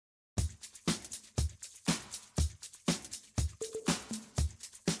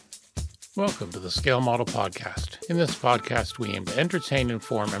Welcome to the Scale Model Podcast. In this podcast, we aim to entertain,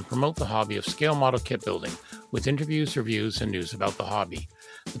 inform, and promote the hobby of scale model kit building with interviews, reviews, and news about the hobby.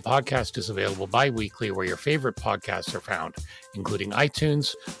 The podcast is available bi-weekly where your favorite podcasts are found, including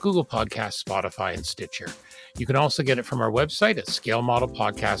iTunes, Google Podcasts, Spotify, and Stitcher. You can also get it from our website at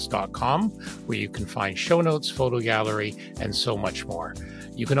scalemodelpodcast.com, where you can find show notes, photo gallery, and so much more.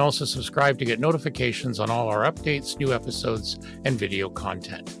 You can also subscribe to get notifications on all our updates, new episodes, and video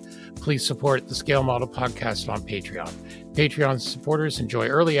content. Please support the Scale Model Podcast on Patreon. Patreon supporters enjoy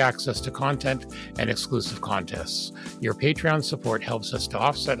early access to content and exclusive contests. Your Patreon support helps us to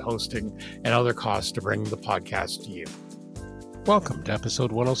offset hosting and other costs to bring the podcast to you. Welcome to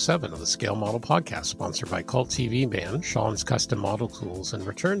episode 107 of the Scale Model Podcast, sponsored by Cult TV band, Sean's Custom Model Tools, and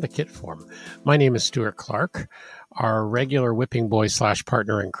Return to Kit Form. My name is Stuart Clark. Our regular whipping boy /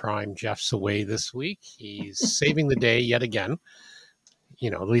 partner in crime, Jeff's away this week. He's saving the day yet again. You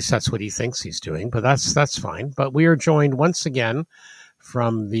know, at least that's what he thinks he's doing, but that's fine. But we are joined once again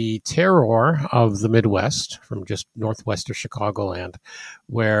from the terror of the Midwest, from just northwest of Chicagoland,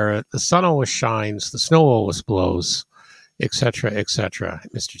 where the sun always shines, the snow always blows, etc., etc.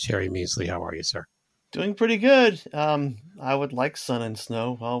 Mr. Terry Measley, how are you, sir? Doing pretty good. I would like sun and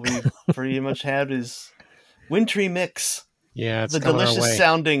snow. All we pretty much had is wintry mix. Yeah, it's the delicious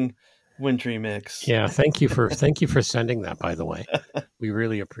sounding wintry mix. Yeah, thank you for sending that, by the way. We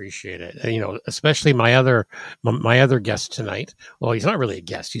really appreciate it. And, you know, especially my other guest tonight. Well, he's not really a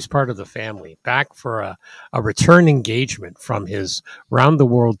guest. He's part of the family. Back for a return engagement from his round the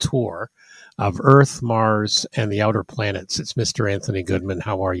world tour of Earth, Mars, and the outer planets. It's Mr. Anthony Goodman.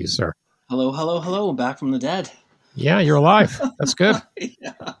 How are you, sir? Hello, hello, hello. Back from the dead. Yeah, you're alive. That's good.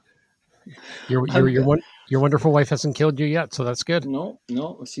 Yeah. Your wonderful wife hasn't killed you yet, so that's good. No,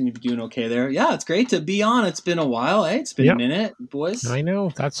 we seem to be doing okay there. Yeah, it's great to be on. It's been a while, eh? It's been a minute, boys. I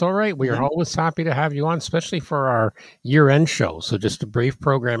know. That's all right. We are always happy to have you on, especially for our year-end show. So just a brief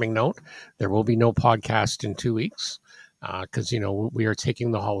programming note, there will be no podcast in 2 weeks because, you know, we are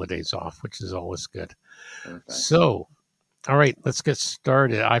taking the holidays off, which is always good. Perfect. So, all right, let's get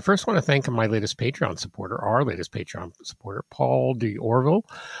started. I first want to thank our latest Patreon supporter, Paul de Orville.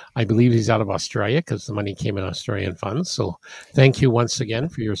 I believe he's out of Australia because the money came in Australian funds. So thank you once again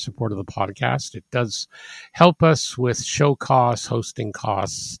for your support of the podcast. It does help us with show costs, hosting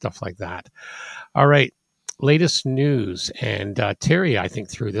costs, stuff like that. All right, latest news. And Terry, I think,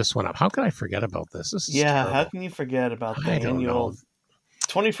 threw this one up. How could I forget about this? This is terrible. How can you forget about the annual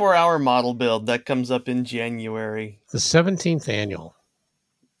 24-hour model build that comes up in January? The 17th annual.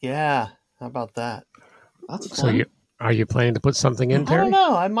 Yeah, how about that? That's fun. So are you planning to put something in, Terry? I don't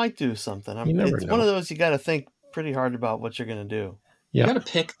know. I might do something. It's one of those you got to think pretty hard about what you're going to do. Yeah. You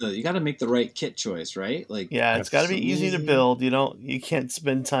got to make the right kit choice, right? Like, yeah, it's got to be easy to build. You can't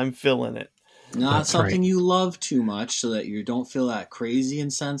spend time filling it. Not something you love too much, so that you don't feel that crazy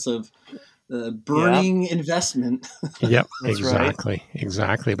sense of burning investment. Yep, exactly.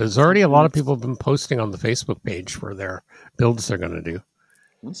 But there's already a lot of people have been posting on the Facebook page for their builds they're going to do.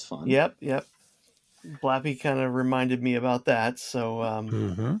 That's fun. Yep. Blappy kind of reminded me about that, so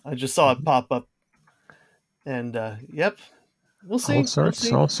I just saw it pop up, and we'll see.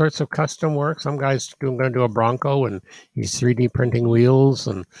 All sorts of custom work. Some guy's going to do a Bronco, and he's 3D printing wheels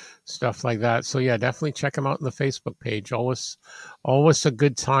and stuff like that. So yeah, definitely check him out on the Facebook page. Always a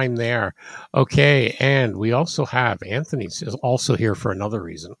good time there. Okay, and we also have Anthony's is also here for another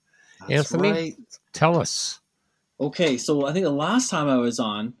reason. That's Anthony, right. Tell us. Okay, so I think the last time I was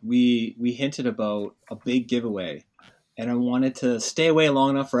on, we hinted about a big giveaway, and I wanted to stay away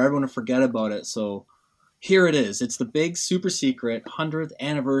long enough for everyone to forget about it. So here it is. It's the big super secret 100th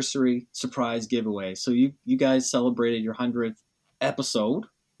anniversary surprise giveaway. So you guys celebrated your 100th episode,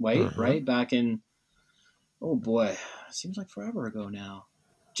 right? Back in, oh boy, seems like forever ago now.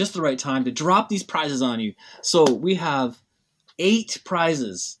 Just the right time to drop these prizes on you. So we have 8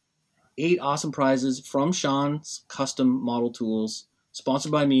 prizes. 8 awesome prizes from Sean's Custom Model Tools,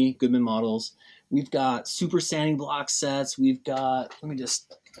 sponsored by me, Goodman Models. We've got super sanding block sets. We've got, let me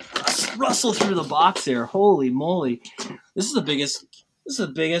just rustle through the box here. Holy moly. This is the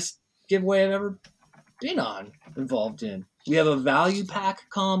biggest giveaway I've ever been involved in. We have a value pack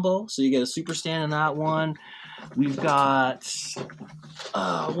combo, so you get a super stand in that one. We've got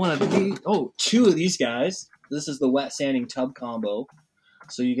 2 of these guys. This is the wet sanding tub combo.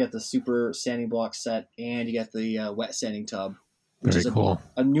 So you get the super sanding block set and you get the wet sanding tub, which is cool.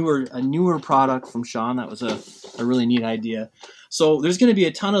 a newer product from Sean. That was a really neat idea. So there's going to be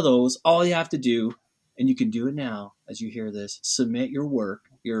a ton of those. All you have to do, and you can do it now as you hear this, submit your work,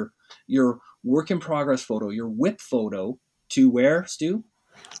 your work in progress photo, your WIP photo to where, Stu?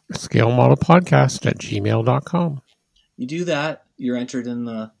 scalemodelpodcast@gmail.com. You do that, you're entered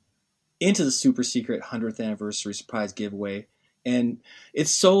into the super secret 100th anniversary surprise giveaway. And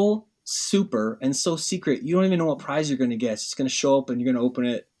it's so super and so secret, you don't even know what prize you're going to get. It's just going to show up and you're going to open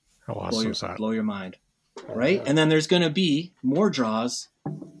it. How awesome is that? Blow your mind. Right? And then there's going to be more draws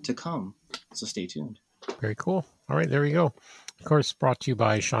to come. So stay tuned. Very cool. All right, there we go. Of course, brought to you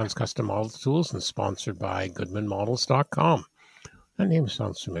by Sean's Custom Model Tools and sponsored by GoodmanModels.com. That name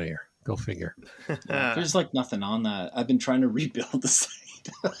sounds familiar. Go figure. There's like nothing on that. I've been trying to rebuild the site.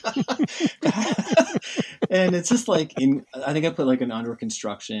 And it's just like, I think I put like an under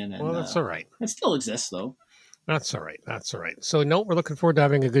construction. And, well, that's all right. It still exists though. That's all right. That's all right. So, no, we're looking forward to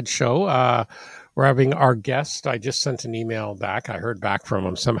having a good show. We're having our guest. I just sent an email back. I heard back from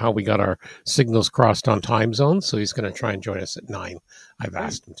him. Somehow we got our signals crossed on time zones. So he's going to try and join us at 9. I've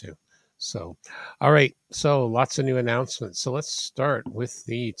asked him to. So, all right. So lots of new announcements. So let's start with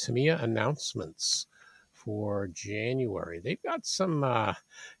the Tamiya announcements for January. They've got some,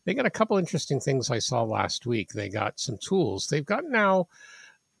 they got a couple interesting things I saw last week. They got some tools. They've got now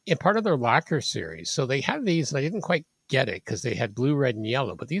in part of their lacquer series. So they had these, and I didn't quite get it because they had blue, red, and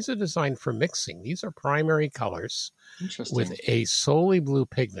yellow, but these are designed for mixing. These are primary colors with a solely blue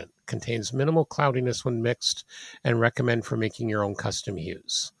pigment, contains minimal cloudiness when mixed, and recommend for making your own custom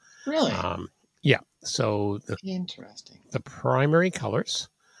hues. Really? Yeah. So interesting. The primary colors.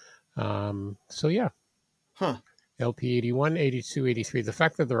 So yeah. Huh. LP 81, 82, 83. The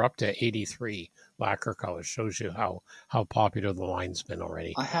fact that they're up to 83 lacquer colors shows you how popular the line's been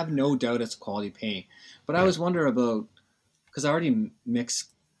already. I have no doubt it's quality paint, but I was wondering about, because I already mix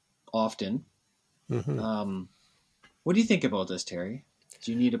often. Mm-hmm. What do you think about this, Terry?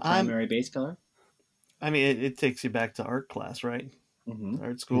 Do you need a primary base color? I mean, it takes you back to art class, right? Mm-hmm.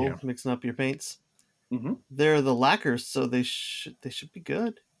 Art school, mixing up your paints. Mm-hmm. They're the lacquers, so they should be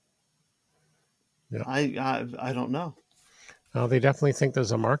good. Yeah. I don't know. Well, they definitely think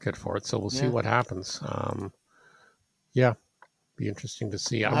there's a market for it, so we'll see what happens. Be interesting to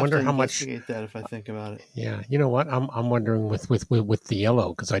see. I wonder how much. Investigate that if I think about it. Yeah, you know what? I'm wondering with the yellow,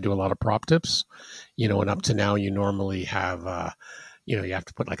 because I do a lot of prop tips. And up to now you normally have. You have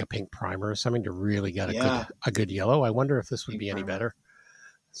to put like a pink primer or something to really get a good yellow. I wonder if this would be any better.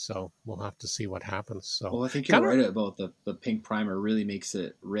 So we'll have to see what happens. So, well, I think you're right about the pink primer really makes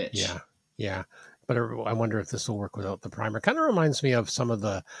it rich. Yeah. But I wonder if this will work without the primer. Kind of reminds me of some of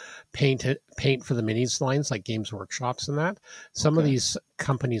the paint for the minis lines, like Games Workshops and that. Some of these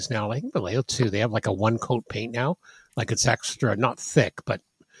companies now, like Vallejo too, they have like a 1-coat paint now. Like it's extra, not thick, but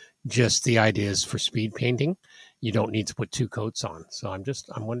just the idea is for speed painting. You don't need to put 2 coats on. So I'm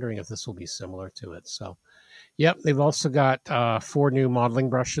wondering if this will be similar to it. So, yep, they've also got 4 new modeling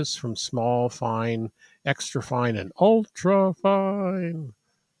brushes from small, fine, extra fine, and ultra fine.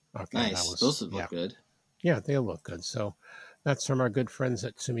 Okay, nice. Those would look good. Yeah, they'll look good. So that's from our good friends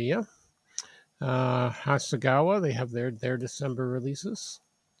at Tamiya. Hasegawa, they have their December releases.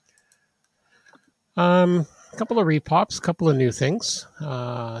 A couple of repops, a couple of new things.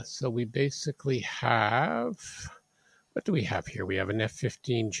 So we basically have, what do we have here? We have an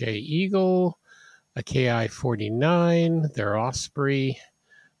F-15J Eagle, a KI-49, their Osprey,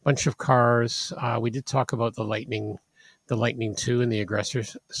 bunch of cars. We did talk about the Lightning II and the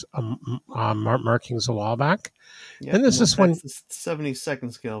Aggressor's markings a while back. Yep, and there's this one, the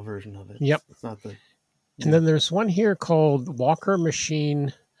 72nd scale version of it. Yep. It's not the. And then there's one here called Walker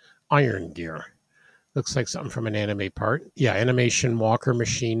Machine Iron Gear. Looks like something from an anime part. Yeah, Animation Walker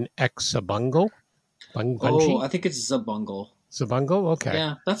Machine X Zabungle. Oh, I think it's Zabungle. Zabungle? Okay.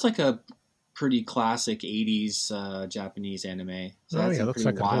 Yeah, that's like a pretty classic 80s Japanese anime. So looks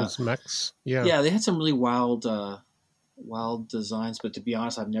like those mechs. Yeah. Yeah, they had some really wild designs, but to be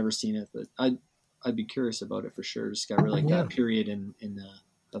honest, I've never seen it. But I'd be curious about it for sure. Just got really that period in the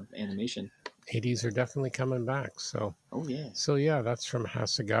animation. 80s are definitely coming back. So. Oh yeah. So yeah, that's from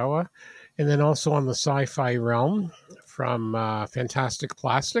Hasegawa, and then also on the sci-fi realm from Fantastic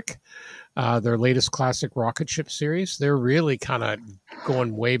Plastic, their latest classic rocket ship series. They're really kind of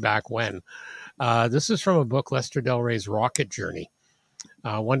going way back when. This is from a book, Lester Del Rey's Rocket Journey,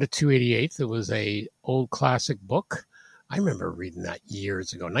 1 to 288. It was a old classic book. I remember reading that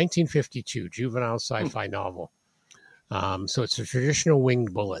years ago, 1952, juvenile sci-fi novel. So it's a traditional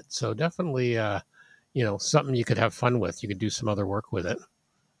winged bullet. So definitely, something you could have fun with. You could do some other work with it.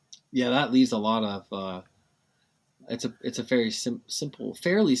 Yeah, that leaves a lot of. It's a very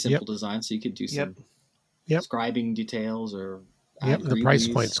fairly simple design. So you could do some scribing details or. Yep, the price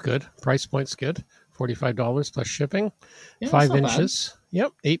point's good. $45 plus shipping. Yeah, 5 inches.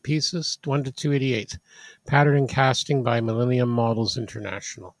 Yep, 8 pieces, 1 to 288. Pattern and casting by Millennium Models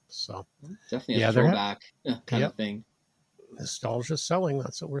International. So definitely a throwback kind of thing. Nostalgia selling.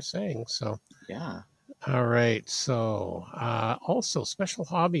 That's what we're saying. So yeah. All right. So also, Special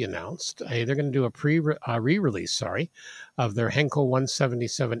Hobby announced they're going to do a re-release, of their Henkel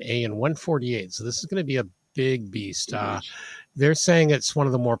 177A and 148. So this is going to be a big beast. They're saying it's one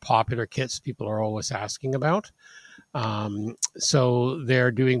of the more popular kits people are always asking about. So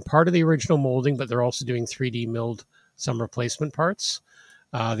they're doing part of the original molding, but they're also doing 3D milled some replacement parts.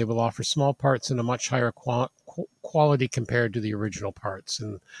 They will offer small parts in a much higher quality compared to the original parts.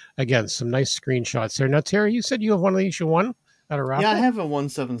 And again, some nice screenshots there. Now, Terry, you said you have one of these you won at a raffle? Yeah, I have a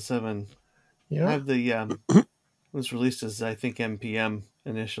 177. Yeah. I have the, it was released as, I think, MPM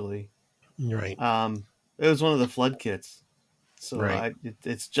initially. Right. It was one of the flood kits. So right.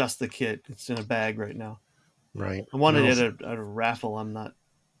 It's just the kit. It's in a bag right now. Right. I wanted it at a raffle. I'm not.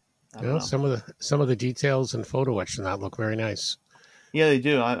 I don't know. Some of the details and photo etch in that look very nice. Yeah, they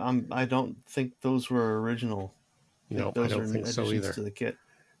do. I don't think those were original. No, I don't think so either. To the kit.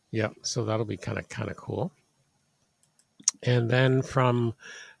 Yeah, so that'll be kind of cool. And then from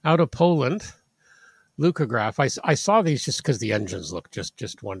out of Poland, Lukograph. I saw these just because the engines look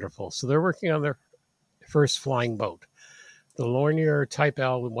just wonderful. So they're working on their first flying boat, the Lornier Type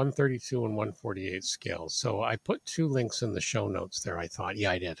L 132 and 148 scales. So I put 2 links in the show notes there. I thought,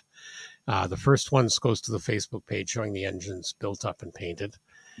 yeah, I did. The first one goes to the Facebook page showing the engines built up and painted.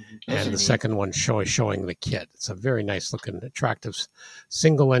 And the second one showing the kit. It's a very nice looking, attractive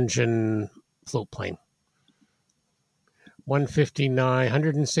single engine float plane. 160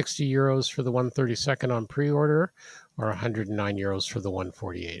 euros for the 132nd on pre-order, or 109 euros for the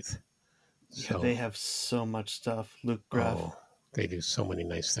 148th. So, they have so much stuff. Lukograph. Oh, they do so many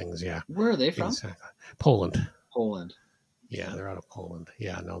nice things. Yeah. Where are they from? Exactly. Poland. Yeah, they're out of Poland.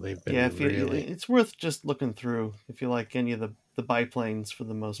 Yeah, no, they've been it's worth just looking through if you like any of the biplanes for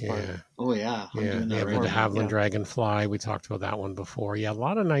the most part. Oh, yeah. They have the Havilland Dragonfly. We talked about that one before. Yeah, a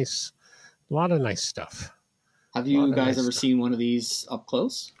lot of nice stuff. Have you guys ever seen one of these up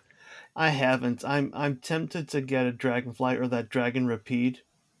close? I haven't. I'm tempted to get a Dragonfly or that Dragon Rapide,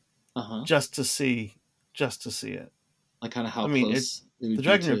 just to see it. Like kind of how close. The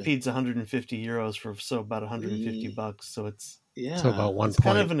Dragon Rapide's 150 euros for about 150 bucks. So it's so about one. It's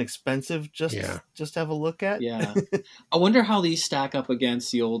kind of an expensive just have a look at. Yeah, I wonder how these stack up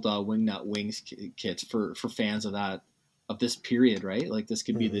against the old Wingnut Wings kits for fans of this period, right? Like this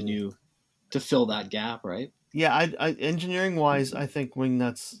could be the new to fill that gap, right? Yeah, I engineering wise, I think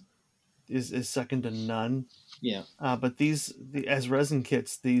Wingnuts is second to none. Yeah, but as resin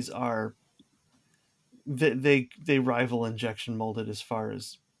kits, these are. They rival injection molded as far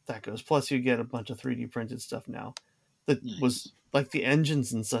as that goes. Plus, you get a bunch of 3D printed stuff now that was like the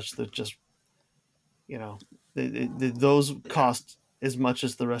engines and such that just, those cost as much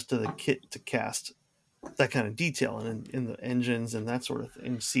as the rest of the kit to cast that kind of detail in the engines and that sort of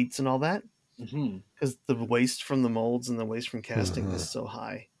thing, seats and all that. Because the waste from the molds and the waste from casting is so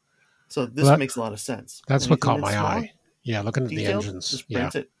high. So this makes a lot of sense. That's what caught my eye. Yeah, looking at the engines. Just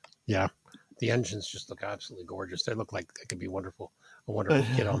print it. Yeah. The engines just look absolutely gorgeous. They look like they could be a wonderful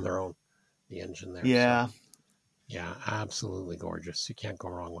kit on their own. The engine there. Yeah. So, yeah, absolutely gorgeous. You can't go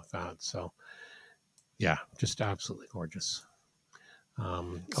wrong with that. So, yeah, just absolutely gorgeous.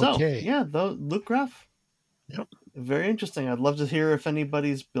 Okay. Yeah, the Lukograph. Yep. Very interesting. I'd love to hear if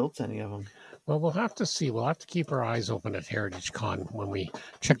anybody's built any of them. Well, we'll have to see. We'll have to keep our eyes open at Heritage Con when we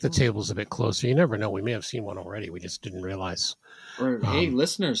check the tables a bit closer. You never know. We may have seen one already. We just didn't realize. Or, hey,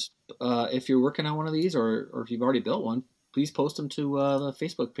 listeners, if you're working on one of these or if you've already built one, please post them to the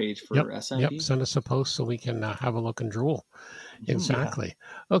Facebook page for SMD. Yep, send us a post so we can have a look and drool. Exactly.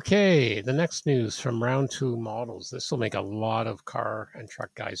 Yeah. Okay, the next news from Round 2 Models. This will make a lot of car and truck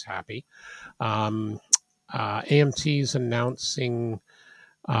guys happy. AMT's announcing...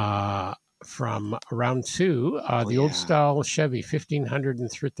 from Round 2, the old style Chevy 1500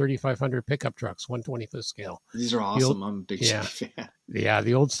 and 3500 pickup trucks, 125th scale. These are awesome. I'm a big Chevy fan. Yeah,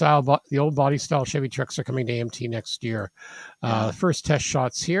 the old body style Chevy trucks are coming to AMT next year. First test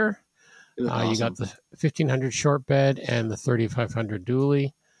shots here. Awesome. You got the 1500 short bed and the 3500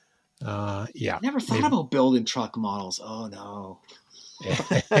 dually. Never thought about building truck models. Oh no.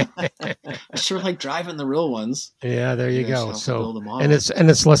 I sure like driving the real ones. Yeah, there you go. So and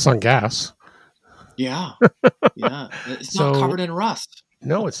it's less on gas. Yeah. It's not covered in rust.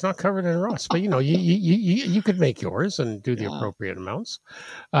 No, it's not covered in rust. But you could make yours and do the appropriate amounts.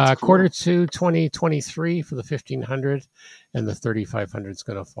 Quarter 2 2023 for the 1500, and the 3500 is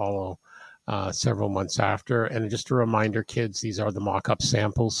going to follow several months after. And just a reminder, kids, these are the mock-up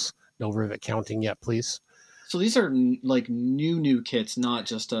samples. No Rivet counting yet, please. So these are like new kits, not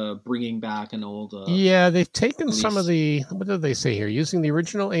just bringing back an old. Yeah, they've taken release. some of the, what did they say here? Using the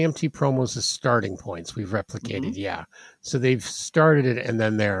original AMT promos as starting points, we've replicated. Yeah, so they've started it, and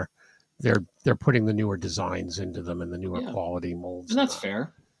then they're putting the newer designs into them and the newer quality molds. And that's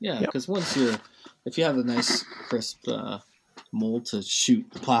fair. Yeah, because if you have a nice crisp mold to shoot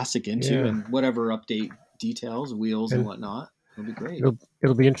the plastic into, and whatever update details, wheels and whatnot, it'll be great.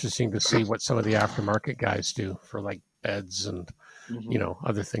 It'll be interesting to see what some of the aftermarket guys do for like beds and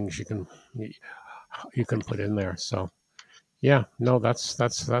other things you can put in there. So yeah, no, that's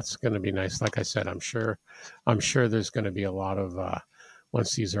going to be nice. Like I said, I'm sure there's going to be a lot of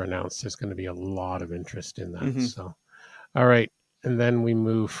once these are announced, there's going to be a lot of interest in that. So all right, and then we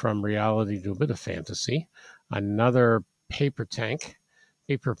move from reality to a bit of fantasy. Another paper tank,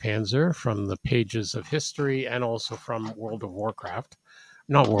 Paper Panzer, from the pages of history and also from World of Warcraft.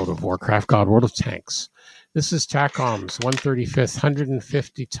 Not World of Warcraft, God, World of Tanks. This is TACOM's 135th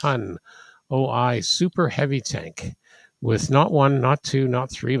 150-ton OI super heavy tank with not one, not two,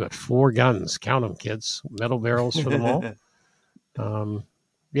 not three, but 4 guns. Count them, kids. Metal barrels for them all.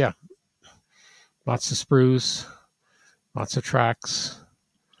 Yeah. Lots of sprues, lots of tracks,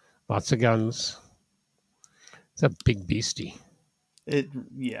 lots of guns. It's a big beastie. It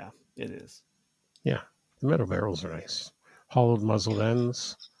is. Yeah, the metal barrels are nice. Hollowed muzzled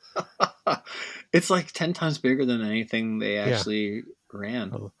ends. It's like 10 times bigger than anything they actually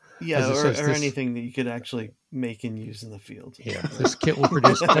ran. Yeah, or anything that you could actually make and use in the field. Yeah, this kit will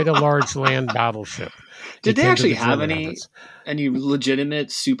produce quite a large land battleship. Did they actually have any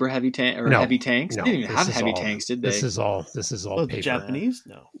legitimate super heavy tank or heavy tanks? No, they didn't even have heavy tanks, did they? This is all paper. Japanese?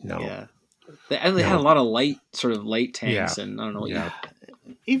 No. Yeah. They had a lot of light tanks, and I don't know what. Yeah.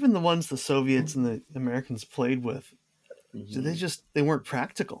 Even the ones the Soviets and the Americans played with, they weren't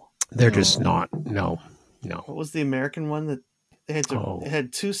practical. They're just not. No. What was the American one that they had to? It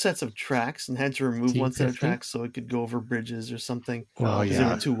had 2 sets of tracks and had to remove T-50? One set of tracks so it could go over bridges or something. Oh yeah, they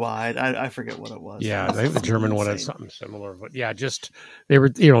were too wide. I forget what it was. Yeah, I think the German one had something similar, but yeah, just they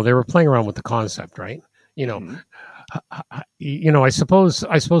were playing around with the concept, right? I suppose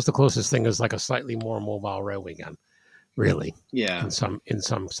the closest thing is like a slightly more mobile railway gun. Really, yeah. In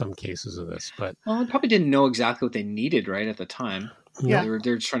some cases of this, but they probably didn't know exactly what they needed right at the time. Yeah,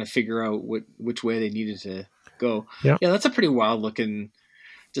 they're just trying to figure out which way they needed to go. Yeah, that's a pretty wild looking.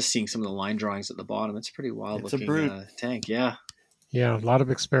 Just seeing some of the line drawings at the bottom, it's a pretty wild looking tank. Yeah, a lot of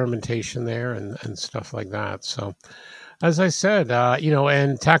experimentation there and stuff like that. So, as I said,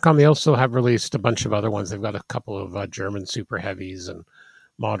 and TACOM, they also have released a bunch of other ones. They've got a couple of German super heavies and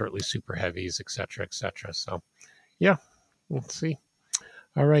moderately super heavies, etc., etc. So. Yeah, let's see.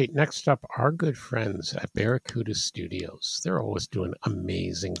 All right, next up, our good friends at Barracuda Studios. They're always doing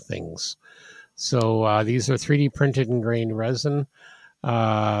amazing things. So these are 3D printed and grained resin,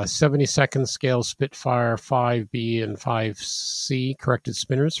 72nd scale Spitfire 5B and 5C corrected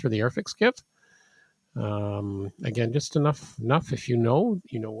spinners for the Airfix kit. Again, just enough if you know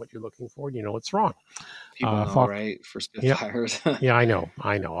what you're looking for, you know what's wrong. People know, right, for Spitfires. Yeah, I know.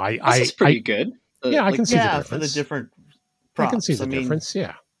 This is pretty good. I can see the difference. For the different props. I can see the difference,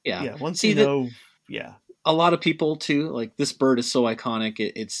 yeah. Once a lot of people too, like this bird is so iconic.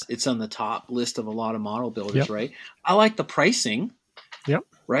 It's on the top list of a lot of model builders, right? I like the pricing. Yep.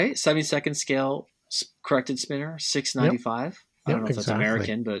 Right? 72nd scale corrected spinner, $695. I don't know if that's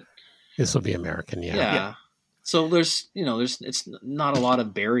American, but this will be American, yeah. So there's it's not a lot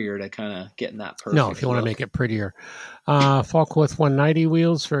of barrier to kind of getting that perfect. No, if you want to make it prettier. Falkworth 190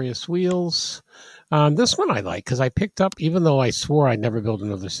 wheels, various wheels. This one I like because I picked up, even though I swore I'd never build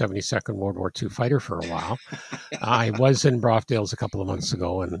another 72nd World War II fighter for a while. I was in Brofdale's a couple of months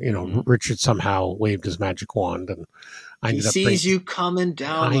ago, and Richard somehow waved his magic wand, and I ended up sees you coming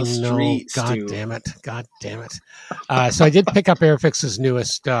down the street. God damn it! So I did pick up Airfix's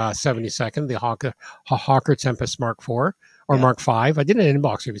newest 72nd, the Hawker Tempest Mark IV or Mark V. I did an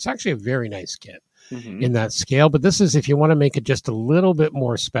inbox review. It's actually a very nice kit. In that scale, but this is if you want to make it just a little bit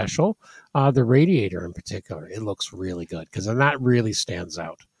more special. The radiator in particular, it looks really good because then that really stands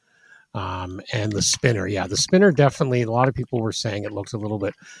out. And the spinner definitely. A lot of people were saying it looked a little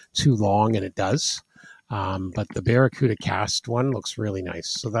bit too long, and it does. But the Barracuda cast one looks really nice,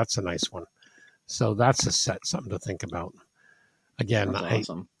 so that's a nice one. So that's a set, something to think about. Again,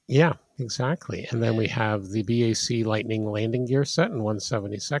 awesome. Yeah, exactly. And then we have the BAC Lightning landing gear set in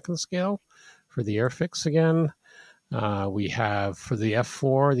 1/72nd scale. For the Airfix again, we have for the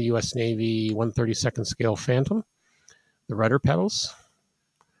F4, the U.S. Navy 1/32nd scale Phantom, the rudder pedals.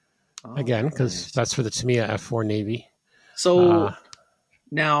 again, because that's for the Tamiya F4 Navy. So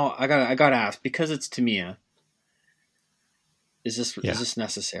now I gotta ask, because it's Tamiya, is this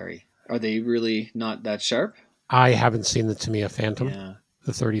necessary? Are they really not that sharp? I haven't seen the Tamiya Phantom,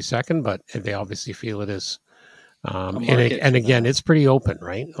 the 32nd, but they obviously feel it is. And again, it's pretty open,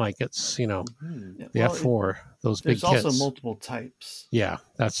 right? Like it's, the F4, those big kits. There's also multiple types. Yeah,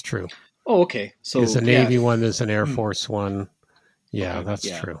 that's true. Oh, okay. So there's a Navy one, there's an Air Force one. Yeah, that's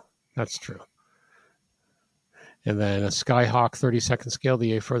true. That's true. And then a Skyhawk 32nd scale,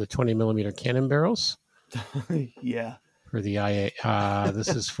 the A4, the 20 millimeter cannon barrels. Yeah. For the IA. This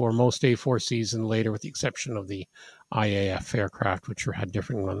is for most A4Cs and later, with the exception of the IAF aircraft, which had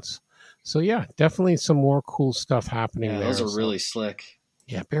different ones. So, yeah, definitely some more cool stuff happening there. Those are really slick.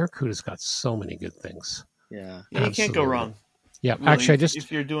 Yeah, Barracuda's got so many good things. Yeah. You can't go wrong. Yeah, really, actually,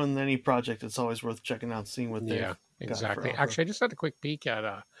 if you're doing any project, it's always worth checking out, seeing what they've exactly. Actually, I just had a quick peek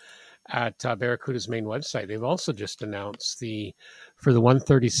at Barracuda's main website. They've also just announced for the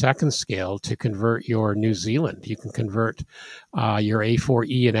 132nd scale to convert your New Zealand. You can convert your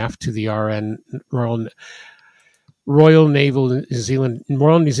A4E and F to the RN Royal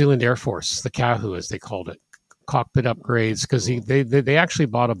New Zealand Air Force, the Kahoo as they called it, cockpit upgrades, because they actually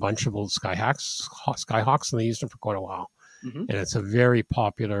bought a bunch of old Skyhawks, and they used them for quite a while. Mm-hmm. And it's a very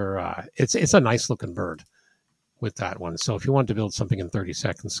popular. It's a nice looking bird with that one. So if you want to build something in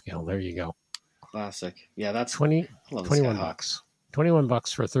 32nd scale, there you go. Classic. Yeah, that's $21.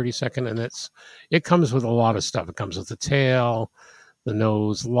 $21 for a 32nd, and it comes with a lot of stuff. It comes with the tail, the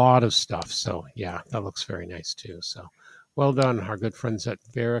nose, a lot of stuff. So yeah, that looks very nice too. So well done, our good friends at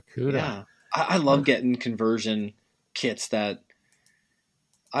Barracuda. Yeah, I love getting conversion kits that,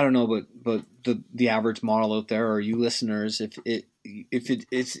 I don't know, but the average model out there, or you listeners, if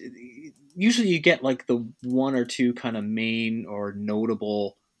it's usually you get like the one or two kind of main or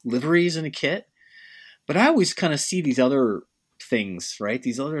notable liveries in a kit, but I always kind of see these other things, right?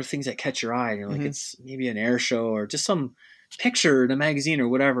 These other things that catch your eye, and you're like, it's maybe an air show or just some picture in a magazine or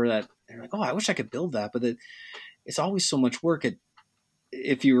whatever that you're like, oh, I wish I could build that, but it's always so much work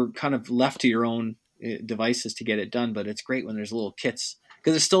if you were kind of left to your own devices to get it done. But it's great when there's little kits,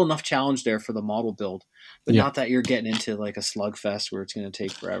 because there's still enough challenge there for the model build, but not that you're getting into like a slugfest where it's going to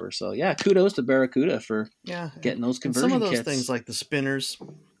take forever. So yeah, kudos to Barracuda for getting those conversion kits. Some of those things like the spinners,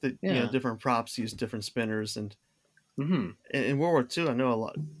 different props use different spinners, and in World War II, I know a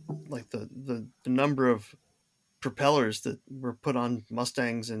lot, like the number of propellers that were put on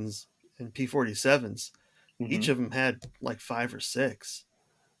Mustangs and P-47s. Each of them had like 5 or 6.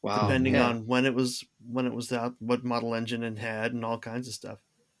 Wow. Depending on when it was out, what model engine it had, and all kinds of stuff.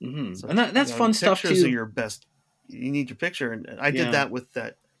 Mm-hmm. So, and that's fun stuff too. Pictures are your best. You need your picture, and I did that with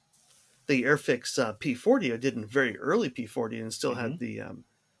the Airfix P40. I did in very early P40, and still had the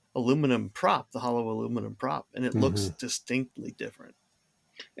aluminum prop, the hollow aluminum prop, and it looks distinctly different.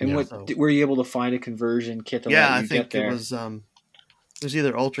 And were you able to find a conversion kit? I think it was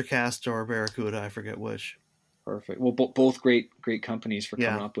either Ultracast or Barracuda. I forget which. Perfect. Well, both great companies for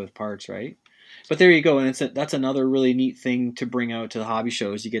coming up with parts, right? But there you go, and that's another really neat thing to bring out to the hobby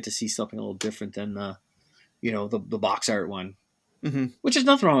shows. You get to see something a little different than the box art one, which is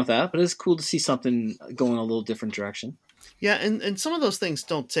nothing wrong with that. But it's cool to see something going a little different direction. Yeah, and some of those things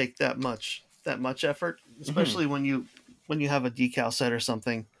don't take that much effort, especially when you have a decal set or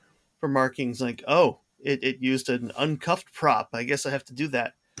something for markings. Like, it used an uncuffed prop. I guess I have to do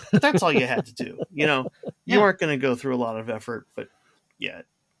that. But that's all you had to do. You aren't going to go through a lot of effort, but yeah.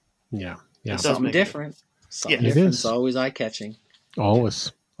 Something different. Something different. It's always eye-catching.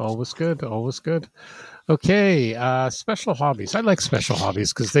 Always good. Okay, special hobbies. I like special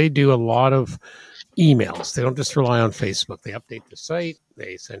hobbies because they do a lot of emails. They don't just rely on Facebook. They update the site.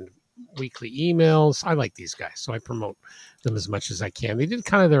 They send weekly emails. I like these guys, so I promote them as much as I can. They did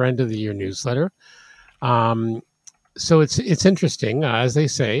kind of their end of the year newsletter. So it's interesting, as they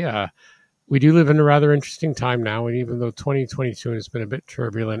say. We do live in a rather interesting time now, and even though 2022 has been a bit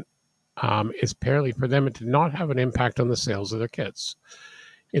turbulent, it's apparently for them it did not have an impact on the sales of their kits.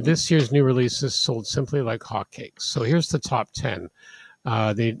 In this year's new releases sold simply like hotcakes. So here's the top 10.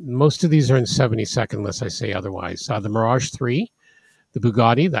 Most of these are in 72nd, unless I say otherwise. The Mirage 3, the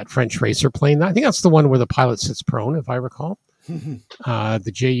Bugatti, that French racer plane. I think that's the one where the pilot sits prone, if I recall.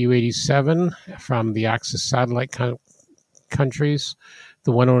 The Ju-87 from the Axis satellite countries,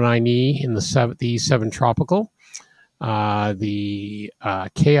 the 109E in the E7 Tropical, the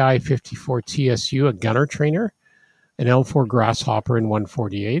Ki-54 TSU, a gunner trainer, an L4 Grasshopper in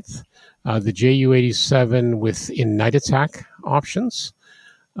 148th, the Ju-87 in night attack options,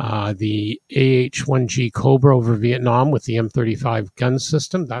 The AH-1G Cobra over Vietnam with the M35 gun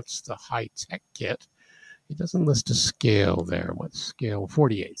system. That's the high-tech kit. It doesn't list a scale there. What scale?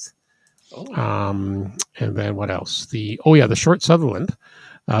 48th. Oh. And then what else? The Short Sutherland,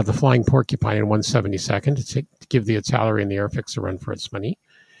 the Flying Porcupine in 1/72 to give the Artillery and the Airfix a run for its money.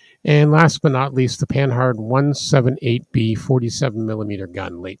 And last but not least, the Panhard 178B 47 millimeter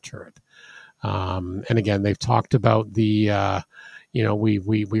gun, late turret. And again, they've talked about the,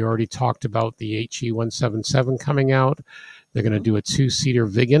 we already talked about the HE 177 coming out. They're going to do a 2-seater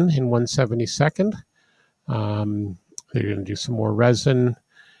Viggen in 1/72. They're going to do some more resin,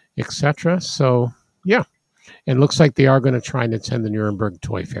 etc. So, yeah. And it looks like they are going to try and attend the Nuremberg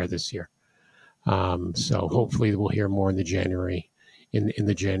Toy Fair this year. So hopefully we'll hear more in the January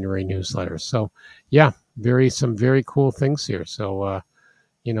newsletter. So, yeah, some very cool things here. So,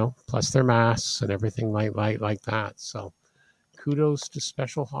 plus their masks and everything like that. So, kudos to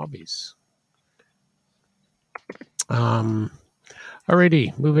Special Hobbies. Alrighty,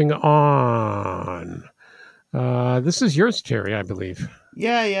 moving on. This is yours, Terry, I believe.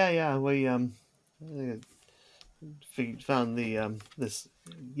 Yeah. We found the this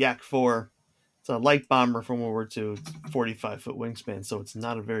Yak 4. It's a light bomber from World War II. It's 45-foot wingspan, so it's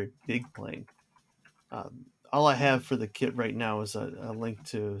not a very big plane. All I have for the kit right now is a link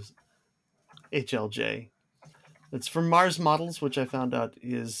to HLJ. It's from Mars Models, which I found out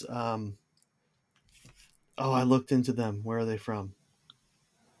is... I looked into them. Where are they from?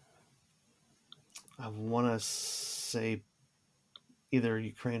 I want to say either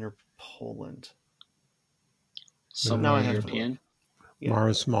Ukraine or Poland. Somewhere European. Yeah.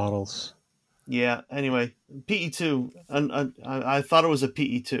 Mars Models. Yeah. Anyway, PE2. I thought it was a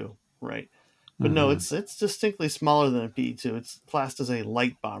PE2, right? But no, it's distinctly smaller than a PE2. It's classed as a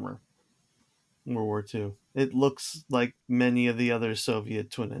light bomber in World War II. It looks like many of the other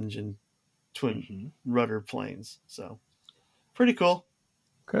Soviet twin rudder planes. So, pretty cool.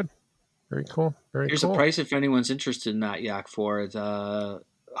 Good. Very cool. Here's the price if anyone's interested in that Yak 4.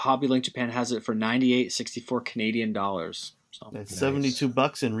 Hobby Link Japan has it for $98.64 Canadian dollars. So that's nice.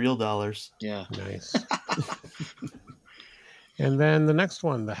 $72 in real dollars. Yeah. Nice. And then the next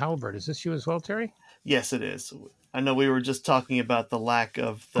one, the Halberd. Is this you as well, Terry? Yes, it is. I know we were just talking about the lack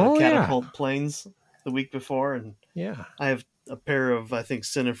of the catapult planes the week before, and I have a pair of, I think,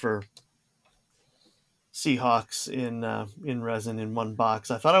 Cinifer Seahawks in resin in one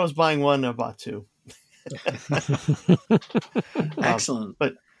box. I thought I was buying one. I bought two. Excellent.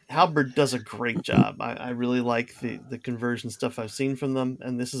 But Halberd does a great job. I really like the conversion stuff I've seen from them,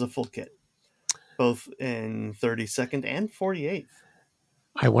 and this is a full kit, both in 32nd and 48th.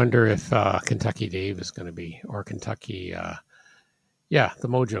 I wonder if Kentucky Dave is going to be, or Kentucky, the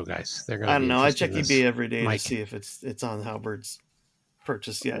Mojo guys. They're going to. I don't know. I check eBay every day to see if it's on Halberd's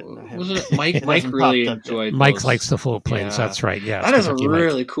purchase yet. Wasn't it Mike? Mike really enjoyed. Mike those. Likes the float planes. Yeah. That's right. Yeah, that is a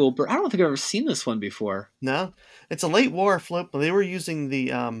really cool bird. I don't think I've ever seen this one before. No, it's a late war float, but they were using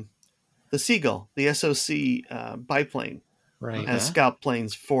the Seagull, the SOC biplane, as scout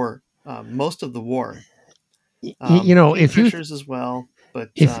planes for most of the war. If pictures as well.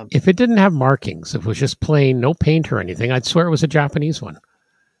 But if it didn't have markings, if it was just plain, no paint or anything, I'd swear it was a Japanese one.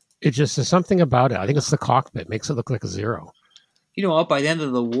 It just is something about it. I think it's the cockpit makes it look like a zero. You know what? By the end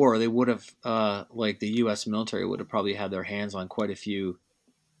of the war, they would have, like the U.S. military would have probably had their hands on quite a few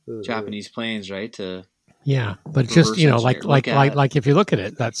Japanese planes, right? But just like if you look at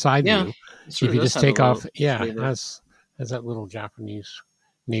it, that side view, if you just take off, it has that little Japanese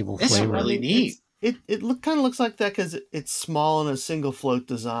naval flavor. It's really neat. It kind of looks like that because it's small and a single float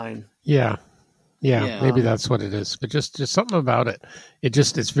design. Yeah, maybe that's what it is. But just something about it.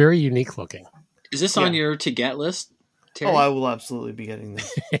 It's very unique looking. Is this on your to get list, Terry? Oh, I will absolutely be getting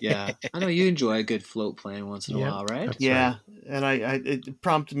this. Yeah, I know you enjoy a good float plane once in a while, right? Yeah, right. And it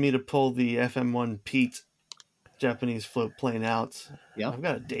prompted me to pull the FM1 Pete Japanese float plane out. Yeah, I've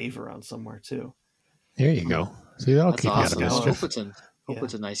got a Dave around somewhere too. There you go. See, that'll keep awesome. you out of mischief. Hope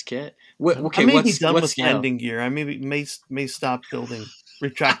it's a nice kit. I may be done with landing gear. I may stop building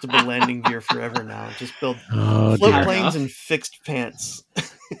retractable landing gear forever now. Just build float planes and fixed pants.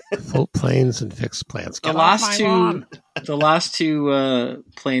 Float planes and fixed plants. The last two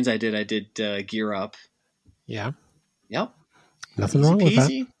planes I did gear up. Yeah. Yep. Nothing wrong with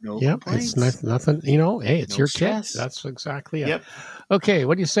that. No complaints. It's nothing. Hey, it's your stress. kit. That's exactly it. Yep. Okay,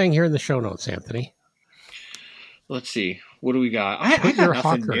 what are you saying here in the show notes, Anthony? Let's see. What do we got? I got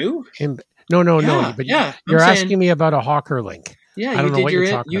nothing new. No. But you're asking me about a Hawker link. Yeah, I don't know what you're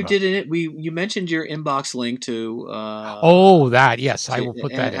talking you about. did it. You mentioned your inbox link to. That yes, I will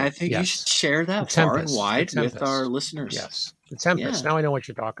put that in. I think you should share that far and wide with our listeners. Yes, the Tempest. Now I know what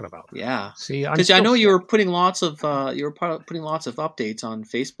you're talking about. Yeah, see, because I know you were putting lots of putting lots of updates on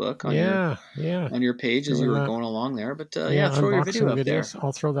Facebook on your page as you were going along there. But throw your video up there.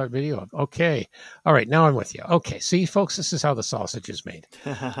 I'll throw that video up. Okay, all right, now I'm with you. Okay, see, folks, this is how the sausage is made.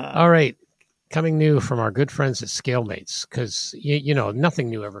 All right. Coming new from our good friends at ScaleMates, because you know nothing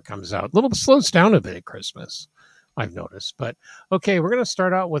new ever comes out. A little slows down a bit at Christmas, I've noticed. But okay, we're going to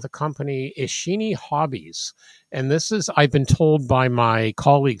start out with a company, Ishini Hobbies, and this is, I've been told by my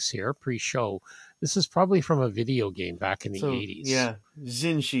colleagues here pre-show, this is probably from a video game back in the 80s. Yeah,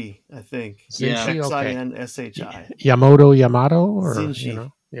 Zinshi, I think. Zinshi, okay. Zinshi. Yamato, or Zinshi. You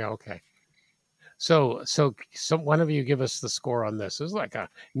know? Yeah, okay. So one of you give us the score on this. This is like a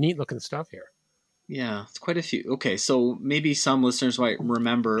neat looking stuff here. Yeah, it's quite a few. Okay, so maybe some listeners might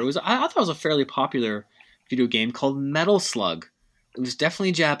remember. I thought it was a fairly popular video game called Metal Slug. It was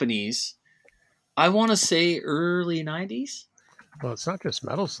definitely Japanese. I want to say early 90s. Well, it's not just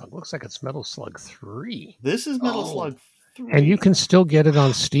Metal Slug. It looks like it's Metal Slug 3. This is Metal Slug 3. And you can still get it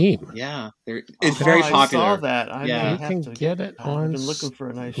on Steam. Yeah, it's very popular. I saw that. You can get it on I've been looking for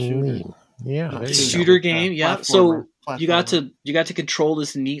a nice shooter. Yeah, shooter game. Yeah, so you got to control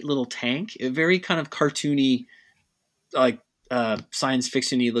this neat little tank, a very kind of cartoony, like science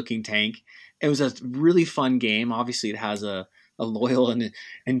fiction-y looking tank. It was a really fun game. Obviously, it has a loyal and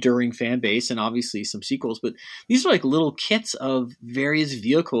enduring fan base, and obviously some sequels. But these are like little kits of various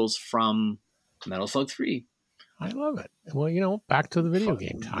vehicles from Metal Slug 3. I love it. Well, you know, back to the video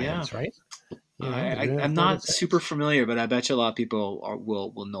game times, right? I'm not super familiar, but I bet you a lot of people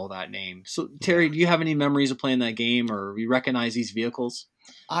will know that name. So, Terry, do you have any memories of playing that game, or you recognize these vehicles?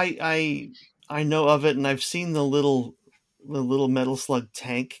 I know of it, and I've seen the little Metal Slug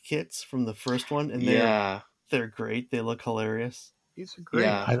tank kits from the first one, and they're great. They look hilarious. These are great.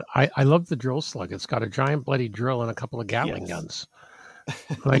 Yeah. I love the drill slug. It's got a giant bloody drill and a couple of Gatling guns.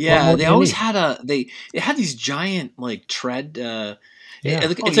 Like, they always had it had these giant like tread.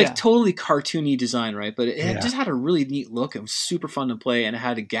 It's like totally cartoony design, right? But it just had a really neat look. It was super fun to play, and it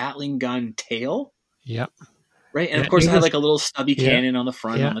had a Gatling gun tail. Yep. Right, and of course it had like a little stubby cannon on the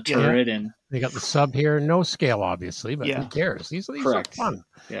front on the turret, and they got the sub here. No scale, obviously, but who cares? These look fun.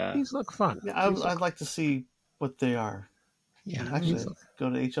 Yeah, these look fun. Yeah, I'd like to see what they are. Yeah, actually, go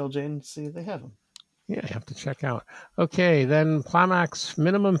to HLJ and see if they have them. Yeah, you have to check out. Okay, then Plamax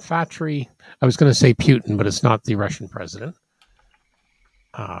Minimum Factory. I was going to say Putin, but it's not the Russian president.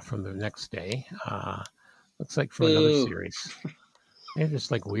 From the next day. Looks like from another series. They're just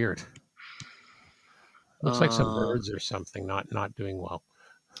like weird. Looks like some birds or something not doing well.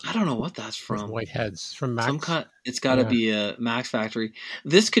 I don't know what that's from. With white heads from Max. It's got to be a Max Factory.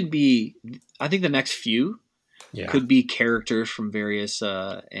 This could be, I think the next few could be characters from various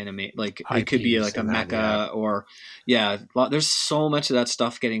anime. Like it could be like a mecha or there's so much of that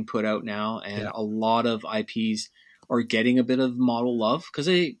stuff getting put out now, and a lot of IPs are getting a bit of model love because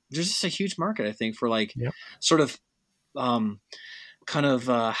there's just a huge market, I think, for like sort of kind of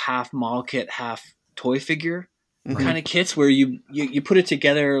half model kit, half toy figure kind of kits where you put it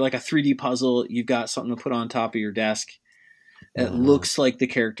together like a 3D puzzle. You've got something to put on top of your desk. It looks like the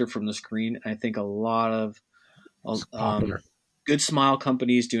character from the screen. I think a lot of Good Smile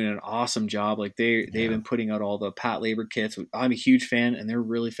companies doing an awesome job. Like they've been putting out all the Pat Labor kits. I'm a huge fan, and they're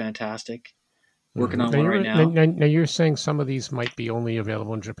really fantastic. Working on one right now. Now you're saying some of these might be only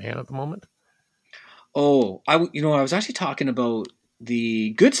available in Japan at the moment? Oh, I was actually talking about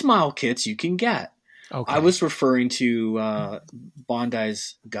the Good Smile kits you can get. Okay. I was referring to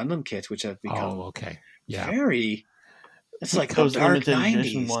Bandai's Gundam kits, which have become very. It's like those limited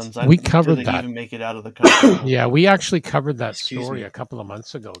edition ones. We covered that. Even make it out of the country. Yeah, we actually covered that story a couple of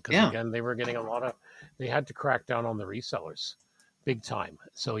months ago because again they were getting they had to crack down on the resellers. Big time.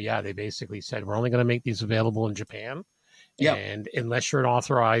 So they basically said we're only going to make these available in Japan. Yeah. And unless you're an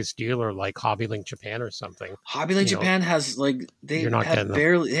authorized dealer like HobbyLink Japan or something. HobbyLink Japan has like they have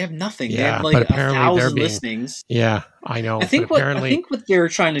nothing. Yeah, they have like but apparently 1,000 listings. Yeah, I know. I think what they were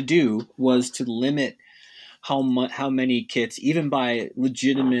trying to do was to limit how many kits, even by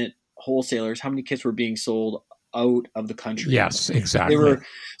legitimate wholesalers, how many kits were being sold out of the country. Yes, exactly.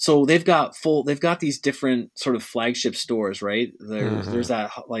 They've got these different sort of flagship stores, right? There's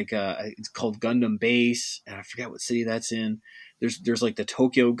that like it's called Gundam Base, and I forget what city that's in. There's like the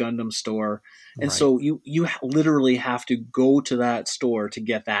Tokyo Gundam store, and so you literally have to go to that store to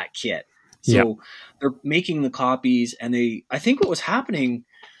get that kit. So they're making the copies, and I think what was happening,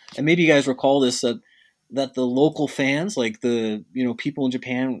 and maybe you guys recall this, that that the local fans, like the people in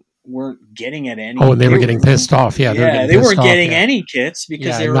Japan, weren't getting at any. Oh, and they were getting pissed off. Yeah, they weren't getting any kits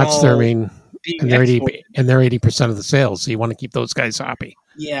because they were that's all their main. being And they're 80% of the sales. So you want to keep those guys happy.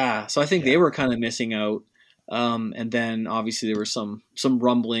 Yeah, so I think they were kind of missing out. And then obviously there were some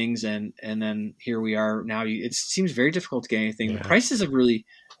rumblings, and then here we are now. It seems very difficult to get anything. Yeah. The prices have really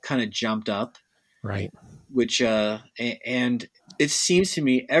kind of jumped up, right? Which and it seems to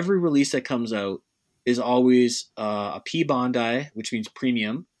me every release that comes out is always a P Bondi, which means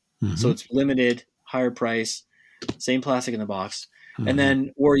premium. Mm-hmm. So it's limited, higher price, same plastic in the box. Mm-hmm. And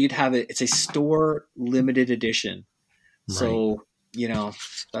then, or you'd have it's a store limited edition. Right. So,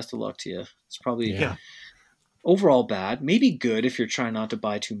 best of luck to you. It's probably overall bad, maybe good if you're trying not to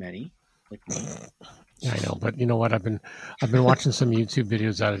buy too many, like me. Yeah, I know, but you know what? I've been watching some YouTube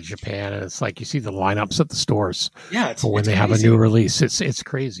videos out of Japan, and it's like you see the lineups at the stores. Yeah, for when they have a new release. It's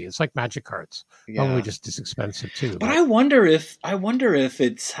crazy. It's like magic cards. Yeah. Probably just as expensive too. But I wonder if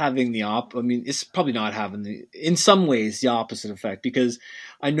it's having the I mean, it's probably not having in some ways the opposite effect, because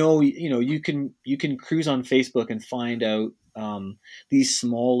I know you can cruise on Facebook and find out these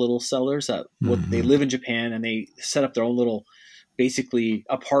small little sellers that they live in Japan, and they set up their own little basically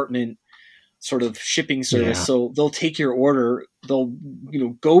apartment sort of shipping service. Yeah. So they'll take your order, they'll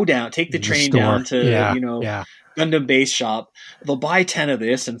go down, take the train down to Gundam base shop, they'll buy 10 of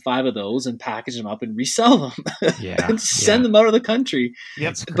this and 5 of those and package them up and resell them and send them out of the country.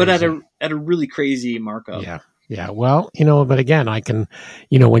 Yep. But at a really crazy markup. Yeah. Well, but again, I can,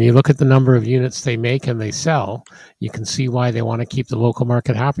 when you look at the number of units they make and they sell, you can see why they want to keep the local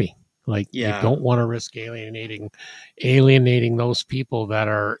market happy. Like, you don't want to risk alienating those people that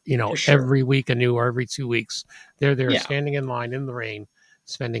are, every week anew or every 2 weeks, they're standing in line in the rain,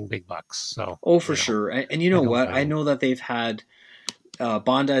 spending big bucks. So, for sure. And you know what? I know that they've had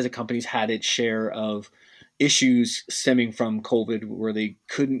Bondi as a company's had its share of issues stemming from COVID, where they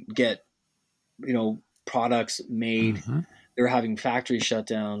couldn't get, products made. Mm-hmm. They're having factory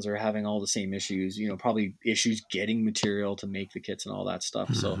shutdowns or having all the same issues, probably issues getting material to make the kits and all that stuff.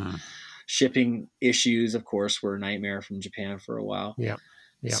 Mm-hmm. So shipping issues, of course, were a nightmare from Japan for a while. Yeah.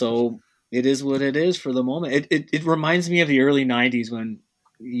 So it is what it is for the moment. It reminds me of the early 90s when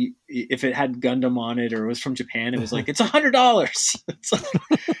if it had Gundam on it or it was from Japan, it was like, it's $100. It's like,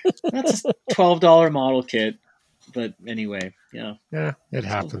 that's a $12 model kit. But anyway, Yeah, it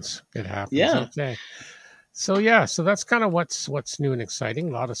happens. It happens. Yeah. Okay. So that's kind of what's new and exciting.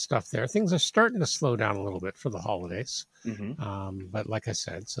 A lot of stuff there. Things are starting to slow down a little bit for the holidays. Mm-hmm. But like I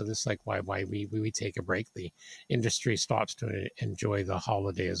said, so this is like why we take a break. The industry stops to enjoy the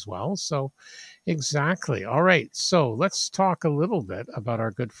holiday as well. So exactly. All right. So let's talk a little bit about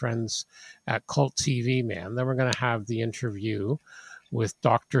our good friends at Cult TV, man. Then we're going to have the interview with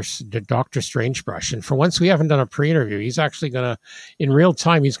Dr. Strangebrush. And for once, we haven't done a pre-interview. He's actually going to, in real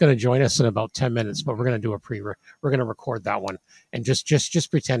time, he's going to join us in about 10 minutes, but we're going to do we're going to record that one and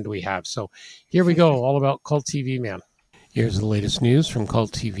just pretend we have. So here we go, all about Cult TV Man. Here's the latest news from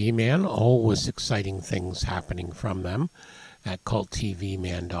Cult TV Man. Always exciting things happening from them at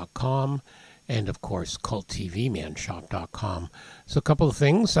culttvman.com. And, of course, culttvmanshop.com. So a couple of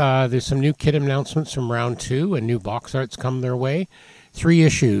things. There's some new kit announcements from round 2, and new box arts come their way. 3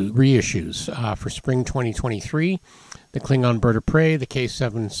 reissues for spring 2023. The Klingon Bird of Prey, the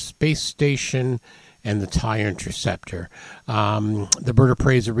K7 Space Station, and the TIE Interceptor. The Bird of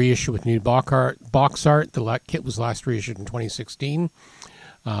Prey is a reissue with new box art. The kit was last reissued in 2016.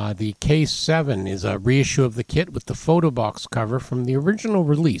 The K7 is a reissue of the kit with the photo box cover from the original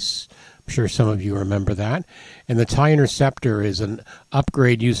release. I'm sure some of you remember that. And the TIE Interceptor is an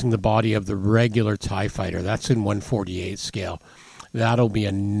upgrade using the body of the regular TIE Fighter. That's in 1/48 scale. That'll be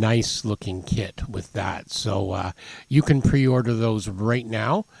a nice looking kit with that. So you can pre-order those right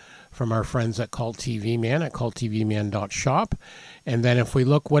now from our friends at Cult TV Man at culttvman.shop. And then if we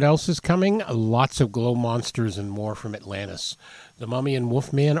look what else is coming, lots of Glow Monsters and more from Atlantis. The Mummy and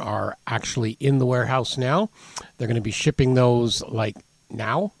Wolfman are actually in the warehouse now. They're going to be shipping those like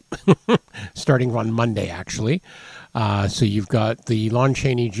now, starting on Monday actually. So you've got the Lon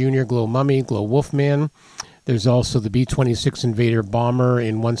Chaney Jr. Glow Mummy, Glow Wolfman. There's also the B-26 Invader Bomber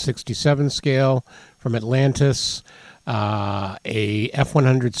in 1/67 scale from Atlantis. A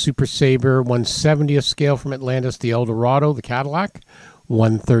F-100 Super Saber 1/70th scale from Atlantis. The Eldorado, the Cadillac,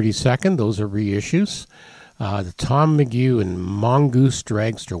 1/32. Those are reissues. The Tom McGew and Mongoose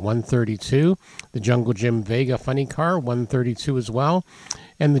Dragster 1/32. The Jungle Jim Vega Funny Car 1/32 as well.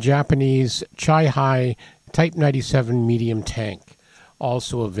 And the Japanese Chai Hai Type 97 Medium Tank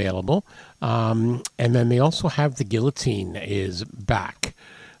also available. And then they also have the Guillotine is back.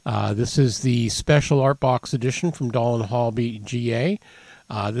 This is the special art box edition from Doll & Hobby GA.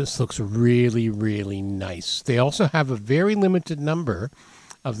 This looks really, really nice. They also have a very limited number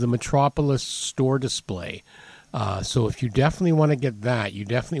of the Metropolis store display. So if you definitely want to get that, you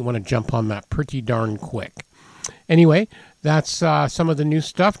definitely want to jump on that pretty darn quick. Anyway, that's some of the new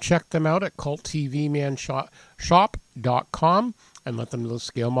stuff. Check them out at culttvmanshop.com and let them know the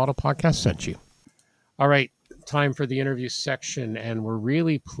Scale Model Podcast sent you. All right, time for the interview section, and we're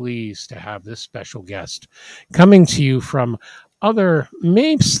really pleased to have this special guest coming to you from other,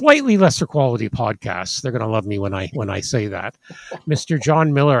 maybe slightly lesser quality podcasts. They're going to love me when I say that. Mr.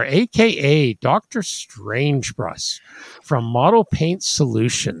 John Miller, a.k.a. Dr. Strangebrush from Model Paint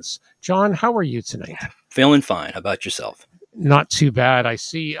Solutions. John, how are you tonight? Feeling fine. How about yourself? Not too bad. I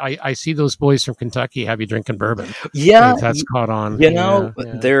see those boys from Kentucky have you drinking bourbon. Yeah, that's caught on. Yeah.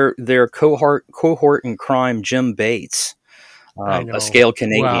 Their cohort in crime, Jim Bates, a Scale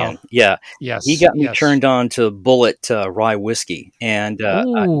Canadian. Wow. Yeah, yes, he got me turned on to Bullet rye whiskey, and yeah.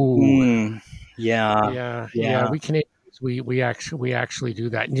 We Canadians, we actually do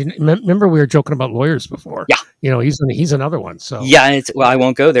that. Remember, we were joking about lawyers before. Yeah. He's another one. So yeah, I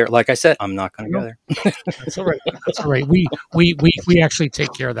won't go there. Like I said, I'm not going to go there. That's all right. That's all right. We actually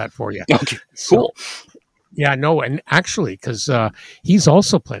take care of that for you. Okay, cool. Yeah, no, and actually, because he's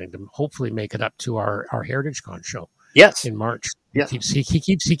also planning to hopefully make it up to our Heritage Con show. Yes, in March. Yeah, he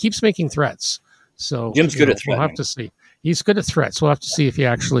keeps making threats. So Jim's good at threats. We'll have to see. He's good at threats. We'll have to see if he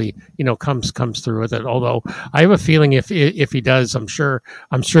actually, comes through with it. Although I have a feeling if he does, I'm sure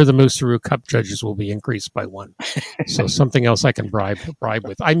the Mooseroo Cup judges will be increased by one. So something else I can bribe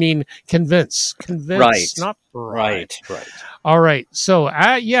with. I mean, convince, right? Not bribe. Right. All right. So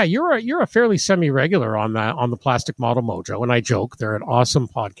you're a fairly semi-regular on the Plastic Model Mojo, and I joke they're an awesome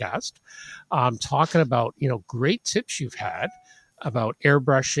podcast, talking about great tips you've had about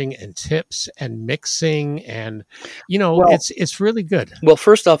airbrushing and tips and mixing, and it's really good. Well,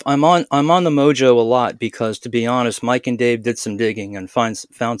 first off, I'm on the Mojo a lot because, to be honest, Mike and Dave did some digging and found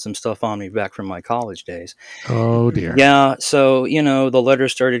some stuff on me back from my college days. Oh dear. Yeah, so the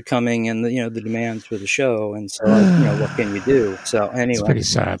letters started coming and the demands for the show, and so what can you do? So anyway, it's pretty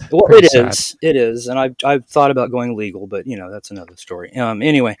sad. Well, it is, and I've thought about going legal, but that's another story.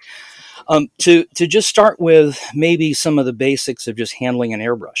 Anyway. To just start with maybe some of the basics of just handling an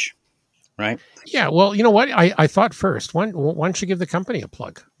airbrush, right? Yeah, well, you know what? I thought first, why don't you give the company a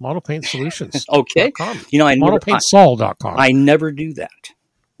plug? Model Paint Solutions. Okay. ModelPaintSol.com. I never do that.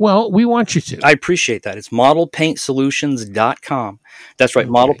 Well, we want you to. I appreciate that. It's ModelPaintSolutions.com. That's right,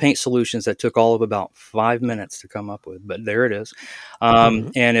 okay. Model Paint Solutions. That took all of about 5 minutes to come up with, but there it is.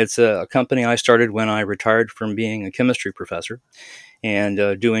 And it's a company I started when I retired from being a chemistry professor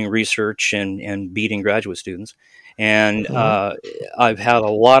and doing research and beating graduate students. And I've had a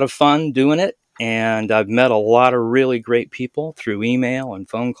lot of fun doing it, and I've met a lot of really great people through email and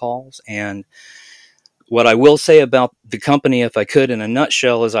phone calls. And what I will say about the company, if I could, in a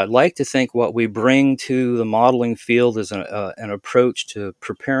nutshell, is I'd like to think what we bring to the modeling field is an approach to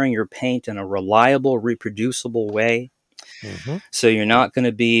preparing your paint in a reliable, reproducible way. Mm-hmm. So you're not going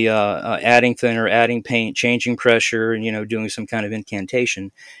to be adding thinner, adding paint, changing pressure, and doing some kind of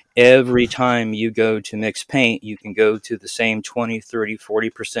incantation. Every time you go to mix paint, you can go to the same 20, 30,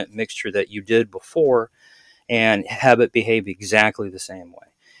 40% mixture that you did before and have it behave exactly the same way.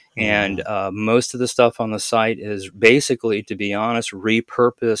 And most of the stuff on the site is basically, to be honest,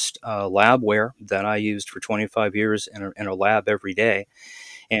 repurposed labware that I used for 25 years in a lab every day.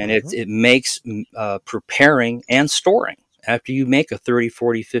 And it makes preparing and storing. After you make a 30,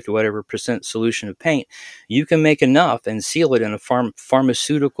 40, 50, whatever % solution of paint, you can make enough and seal it in a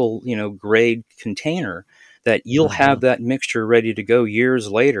pharmaceutical, grade container that you'll have that mixture ready to go years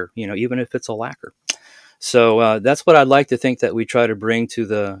later, even if it's a lacquer. So that's what I'd like to think that we try to bring to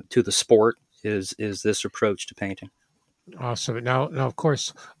the sport is this approach to painting. Awesome. Now, of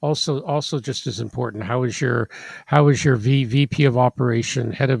course, also just as important, how is your VP of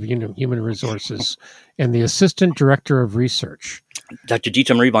Operation, Head of Human Resources, and the Assistant Director of Research, Dr.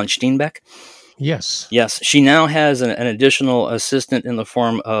 Dieter Marie von Steenbeck? Yes. She now has an additional assistant in the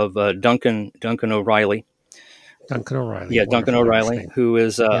form of Duncan O'Reilly. Duncan O'Reilly. Yeah, Duncan O'Reilly, who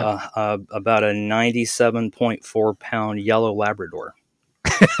is about a 97.4 pound yellow Labrador.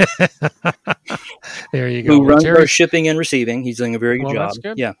 There you go. Who runs our Terry's, shipping and receiving. He's doing a very good job. That's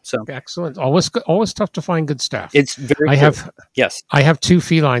good. Yeah, so Excellent. Always tough to find good staff. it's very I good. have Yes. I have 2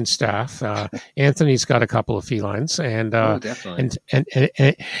 feline staff. Anthony's got a couple of felines, and definitely.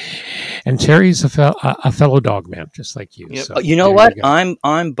 and Terry's a fellow dog man, just like you. Yep. So You know there what? you go.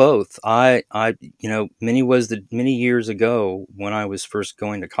 I'm both. Many years ago when I was first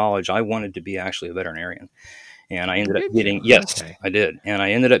going to college, I wanted to be actually a veterinarian. And I ended up Did getting, you? yes, Okay. I did. And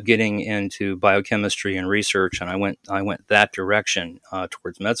I ended up getting into biochemistry and research, and I went that direction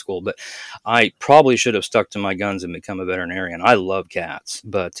towards med school. But I probably should have stuck to my guns and become a veterinarian. I love cats,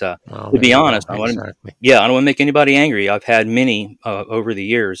 but Well, to be there you honest, go. I want Exactly. I don't want to make anybody angry. I've had many over the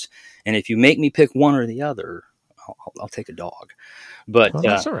years, and if you make me pick one or the other, I'll take a dog. But Well,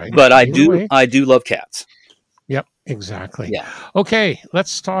 that's all right. but Either way. I do love cats. Yep, exactly. Yeah. Okay,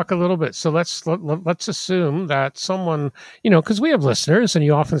 let's talk a little bit. So let's assume that someone, because we have listeners, and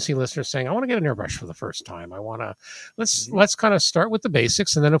you often see listeners saying, "I want to get an airbrush for the first time. I want to." Let's kind of start with the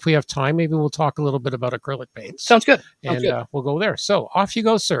basics, and then if we have time, maybe we'll talk a little bit about acrylic paints. Sounds good. And we'll go there. So off you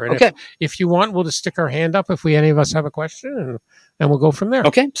go, sir. And Okay. if you want, we'll just stick our hand up if any of us have a question, and we'll go from there.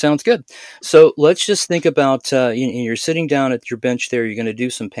 Okay, sounds good. So let's just think about you're sitting down at your bench there. You're going to do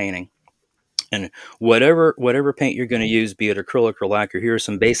some painting, and whatever paint you're going to use, be it acrylic or lacquer, here are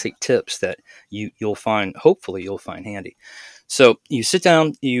some basic tips that hopefully you'll find handy. So you sit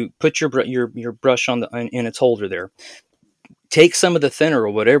down, you put your brush in its holder there. Take some of the thinner or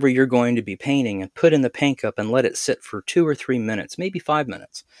whatever you're going to be painting and put in the paint cup and let it sit for 2 or 3 minutes, maybe 5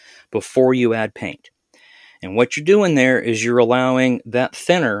 minutes, before you add paint. And what you're doing there is you're allowing that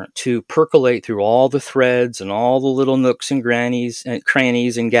thinner to percolate through all the threads and all the little nooks and crannies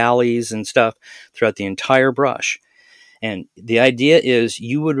and galleys and stuff throughout the entire brush. And the idea is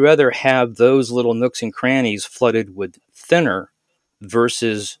you would rather have those little nooks and crannies flooded with thinner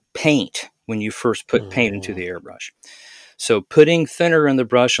versus paint when you first put paint into the airbrush. So putting thinner in the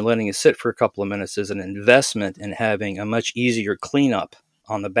brush and letting it sit for a couple of minutes is an investment in having a much easier cleanup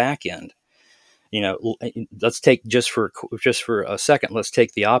on the back end. Let's take just for a second, let's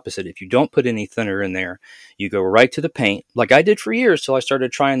take the opposite. If you don't put any thinner in there, you go right to the paint, like I did for years till I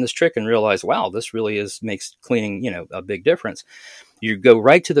started trying this trick and realized, wow, this really makes cleaning, a big difference. You go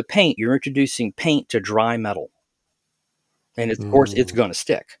right to the paint, you're introducing paint to dry metal. And of course it's going to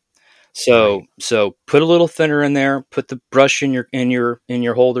stick. So put a little thinner in there, put the brush in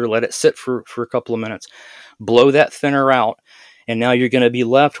your holder, let it sit for a couple of minutes, blow that thinner out. And now you're going to be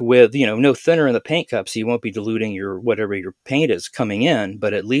left with, no thinner in the paint cup, so you won't be diluting whatever your paint is coming in,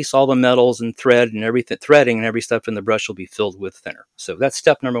 but at least all the metals and threading and every stuff in the brush will be filled with thinner. So that's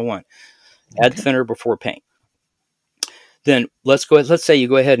step number 1. Add thinner before paint. Then let's say you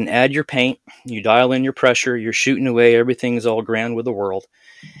go ahead and add your paint, you dial in your pressure, you're shooting away, everything's all grand with the world,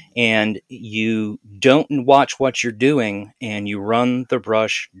 and you don't watch what you're doing, and you run the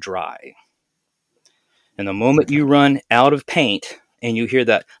brush dry. And the moment you run out of paint and you hear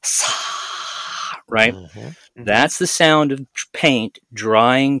that, right? Mm-hmm. That's the sound of paint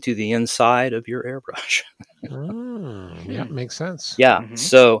drying to the inside of your airbrush. Yeah, makes sense. Yeah. Mm-hmm.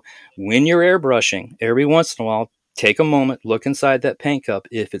 So when you're airbrushing, every once in a while, take a moment, look inside that paint cup.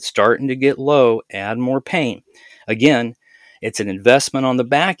 If it's starting to get low, add more paint. Again, it's an investment on the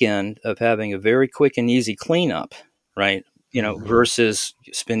back end of having a very quick and easy cleanup, right? Versus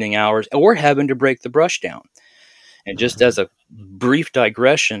spending hours or having to break the brush down. And just as a brief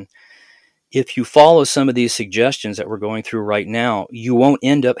digression, if you follow some of these suggestions that we're going through right now, you won't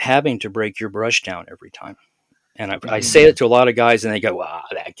end up having to break your brush down every time. And I say it to a lot of guys and they go, wow,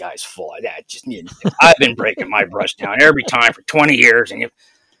 that guy's full of that. I've been breaking my brush down every time for 20 years. And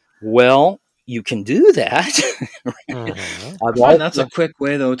well, you can do that. That's a quick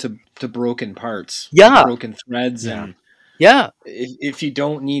way, though, to broken parts. Yeah. Broken threads. Yeah. And yeah. If you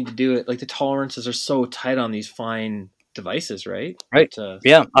don't need to do it, like the tolerances are so tight on these fine devices, right? Right.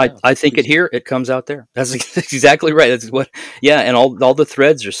 I think it comes out there. That's exactly right. That's what. Yeah, and all the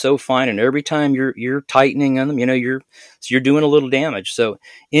threads are so fine, and every time you're tightening on them, you're doing a little damage. So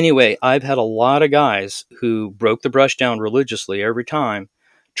anyway, I've had a lot of guys who broke the brush down religiously every time.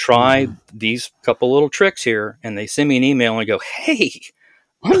 Try these couple little tricks here, and they send me an email and go, "Hey,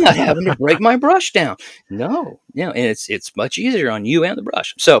 I'm not having to break my brush down." No, and it's much easier on you and the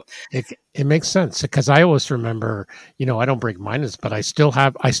brush. So it makes sense because I always remember, I don't break mine, but I still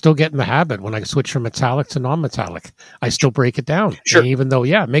get in the habit when I switch from metallic to non-metallic, I still break it down. Sure. Even though,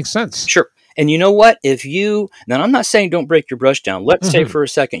 it makes sense. Sure. And you know what? Now I'm not saying don't break your brush down. Let's say for a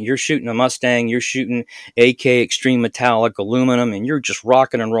second, you're shooting a Mustang, you're shooting AK Extreme Metallic Aluminum, and you're just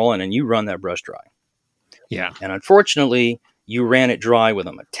rocking and rolling and you run that brush dry. Yeah. And unfortunately, you ran it dry with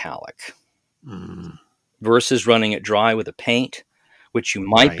a metallic versus running it dry with a paint, which you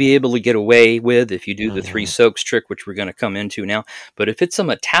might be able to get away with if you do the 3 soaks trick, which we're going to come into now. But if it's a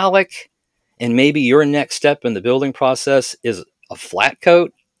metallic and maybe your next step in the building process is a flat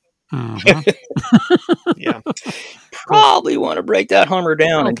coat, probably want to break that Hummer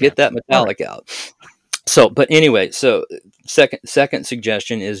down and get that metallic out. So, but anyway, so second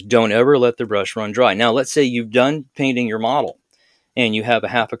suggestion is don't ever let the brush run dry. Now, let's say you've done painting your model and you have a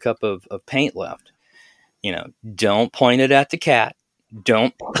half a cup of paint left. Don't point it at the cat.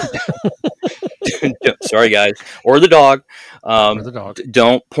 Don't sorry guys, or the dog.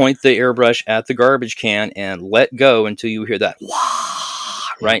 Don't point the airbrush at the garbage can and let go until you hear that wah,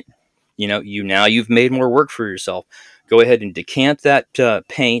 right? You've made more work for yourself. Go ahead and decant that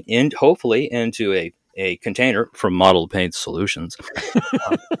paint hopefully into a container from Model Paint Solutions,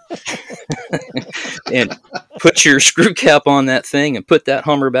 and put your screw cap on that thing and put that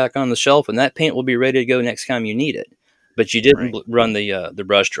Hummer back on the shelf, and that paint will be ready to go next time you need it. But you didn't run the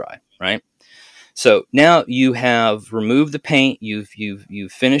brush dry, right? So now you have removed the paint, you've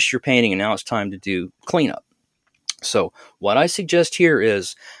finished your painting, and now it's time to do cleanup. So what I suggest here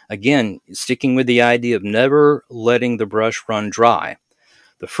is, again, sticking with the idea of never letting the brush run dry.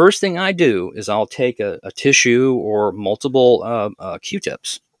 The first thing I do is I'll take a tissue or multiple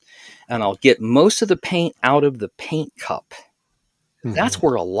Q-tips, and I'll get most of the paint out of the paint cup. That's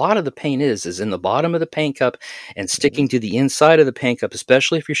where a lot of the paint is in the bottom of the paint cup and sticking to the inside of the paint cup,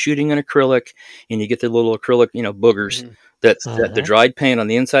 especially if you're shooting an acrylic and you get the little acrylic, boogers that the dried paint on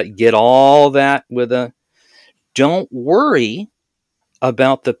the inside. Get all that don't worry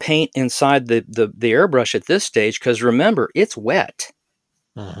about the paint inside the airbrush at this stage, because remember, it's wet.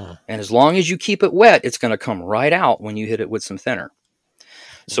 And as long as you keep it wet, it's going to come right out when you hit it with some thinner.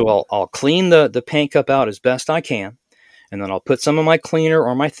 So I'll clean the paint cup out as best I can. And then I'll put some of my cleaner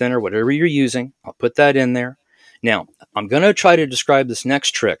or my thinner, whatever you're using. I'll put that in there. Now, I'm going to try to describe this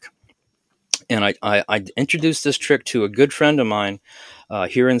next trick. And I introduced this trick to a good friend of mine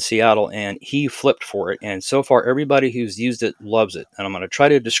here in Seattle, and he flipped for it. And so far, everybody who's used it loves it. And I'm going to try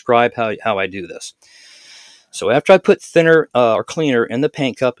to describe how I do this. So after I put thinner or cleaner in the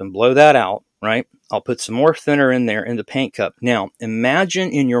paint cup and blow that out, right, I'll put some more thinner in there in the paint cup. Now,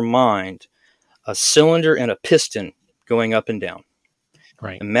 imagine in your mind a cylinder and a piston going up and down.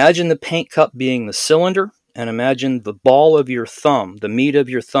 Right. Imagine the paint cup being the cylinder, and imagine the ball of your thumb, the meat of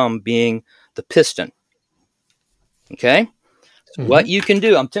your thumb, being the piston. Okay? So what you can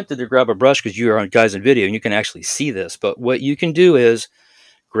do, I'm tempted to grab a brush because you are guys in video and you can actually see this, but what you can do is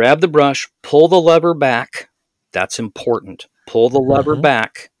grab the brush, pull the lever back. That's important. Pull the lever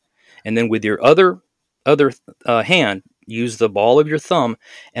back, and then with your other hand, use the ball of your thumb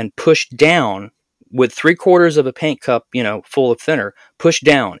and push down with 3/4 of a paint cup, full of thinner. Push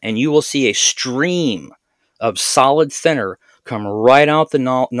down, and you will see a stream of solid thinner come right out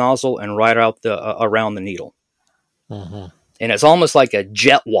the nozzle and right out around the needle. And it's almost like a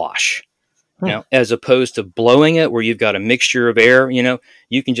jet wash, as opposed to blowing it where you've got a mixture of air.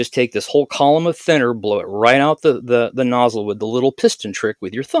 You can just take this whole column of thinner, blow it right out the nozzle with the little piston trick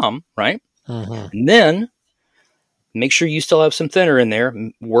with your thumb, right? And then make sure you still have some thinner in there.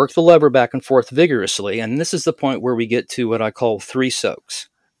 Work the lever back and forth vigorously. And this is the point where we get to what I call 3 soaks.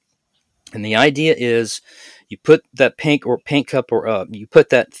 And the idea is you put that paint cup, or you put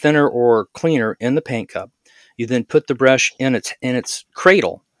that thinner or cleaner in the paint cup. You then put the brush in its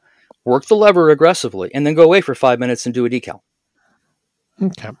cradle. Work the lever aggressively, and then go away for 5 minutes and do a decal.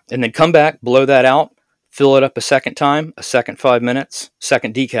 Okay. And then come back, blow that out, fill it up a second time, a second 5 minutes,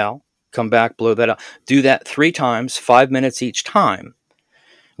 second decal. Come back, blow that out. Do that 3 times, 5 minutes each time.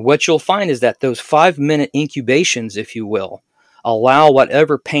 What you'll find is that those 5-minute incubations, if you will, allow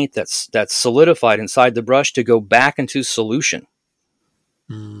whatever paint that's solidified inside the brush to go back into solution.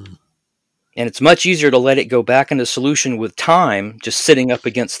 And it's much easier to let it go back into solution with time, just sitting up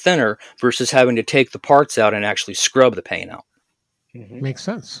against thinner, versus having to take the parts out and actually scrub the paint out. Makes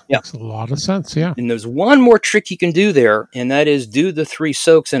sense. Yeah. Makes a lot of sense, yeah. And there's one more trick you can do there, and that is do the 3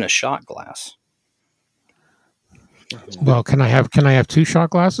 soaks in a shot glass. Well, can I have 2 shot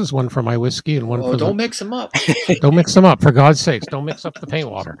glasses? One for my whiskey and one for don't mix them up. Don't mix them up, for God's sakes. Don't mix up the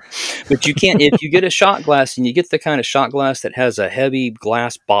paint water. But you can't, if you get a shot glass, and you get the kind of shot glass that has a heavy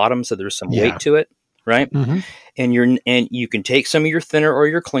glass bottom, so there's some weight to it, right? And you can take some of your thinner or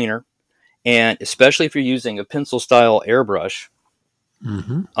your cleaner, and especially if you're using a pencil style airbrush,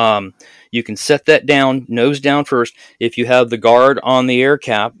 you can set that down, nose down first. If you have the guard on the air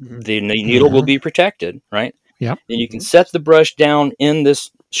cap, the needle will be protected, right? Yeah. Then you can set the brush down in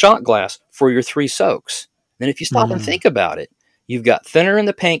this shot glass for your 3 soaks. Then if you stop and think about it, you've got thinner in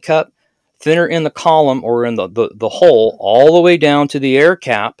the paint cup, thinner in the column or in the hole, all the way down to the air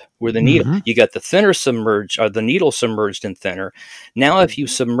cap where the needle, you got the thinner submerged, or the needle submerged in thinner. Now, if you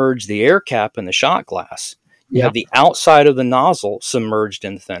submerge the air cap in the shot glass, you have the outside of the nozzle submerged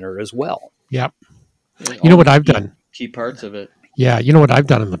in thinner as well. Yep. You know what I've done? Key parts of it. Yeah, you know what I've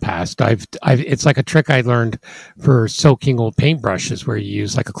done in the past? I've it's like a trick I learned for soaking old paintbrushes where you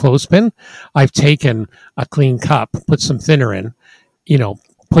use like a clothespin. I've taken a clean cup, put some thinner in,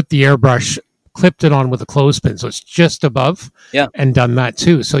 put the airbrush, clipped it on with a clothespin, so it's just above. Yeah, and done that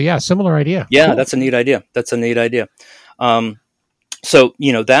too. So yeah, similar idea. Yeah, cool. That's a neat idea. So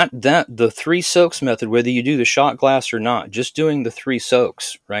that the 3 soaks method, whether you do the shot glass or not, just doing the 3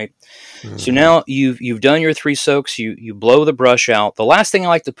 soaks, right? So now you've done your 3 soaks. You blow the brush out. The last thing I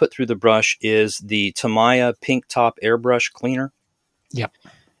like to put through the brush is the Tamiya Pink Top Airbrush Cleaner. Yep.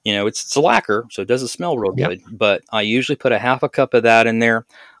 It's a lacquer, so it doesn't smell real good. But I usually put a half a cup of that in there.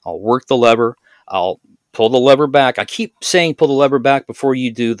 I'll work the lever. I'll pull the lever back. I keep saying pull the lever back before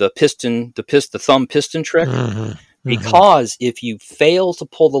you do the thumb piston trick. Because if you fail to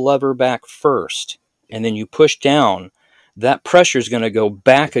pull the lever back first and then you push down, that pressure is going to go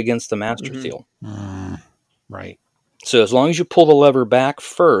back against the master seal. Right. So as long as you pull the lever back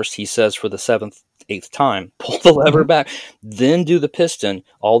first, he says for the 7th, 8th time, pull the lever back, then do the piston,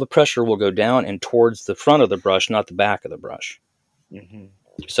 all the pressure will go down and towards the front of the brush, not the back of the brush.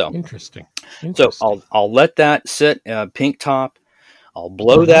 So interesting. So I'll let that sit, pink top. I'll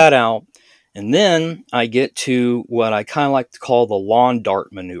blow that out. And then I get to what I kind of like to call the lawn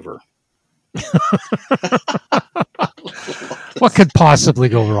dart maneuver. What could possibly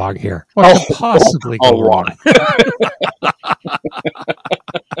go wrong here? What could possibly go wrong?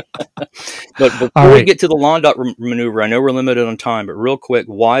 But before we get to the lawn dart maneuver, I know we're limited on time, but real quick,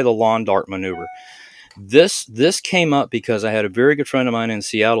 why the lawn dart maneuver? This came up because I had a very good friend of mine in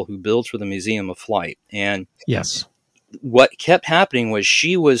Seattle who builds for the Museum of Flight. And yes, what kept happening was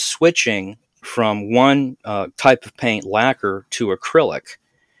she was switching from one type of paint, lacquer, to acrylic,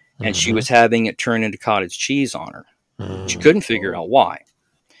 and she was having it turn into cottage cheese on her. She couldn't figure out why.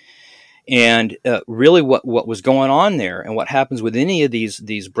 And really what was going on there, and what happens with any of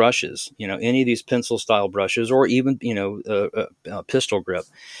these brushes, any of these pencil style brushes, or even pistol grip,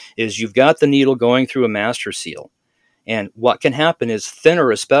 is you've got the needle going through a master seal. And what can happen is thinner,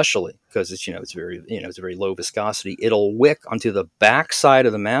 especially because it's it's a very low viscosity. It'll wick onto the back side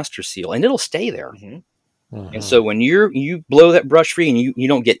of the master seal, and it'll stay there. And so when you blow that brush free, and you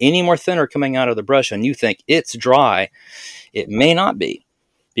don't get any more thinner coming out of the brush, and you think it's dry, it may not be,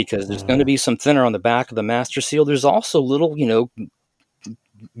 because there's going to be some thinner on the back of the master seal. There's also little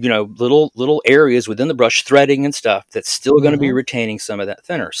little areas within the brush, threading and stuff, that's still going to be retaining some of that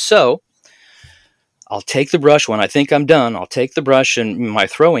thinner. So I'll take the brush when I think I'm done. I'll take the brush in my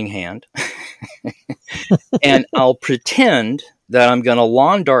throwing hand and I'll pretend that I'm going to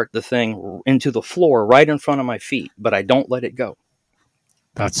lawn dart the thing into the floor right in front of my feet, but I don't let it go.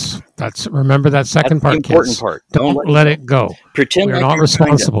 That's remember that second part, the important kids. part. Don't let it go. Pretend we're like not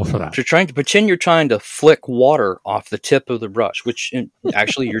responsible for that. You're trying to pretend you're trying to flick water off the tip of the brush, which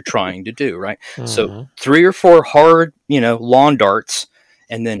actually you're trying to do, right? So 3 or 4 hard, lawn darts,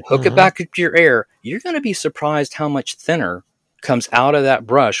 and then hook it back up to your air. You're going to be surprised how much thinner comes out of that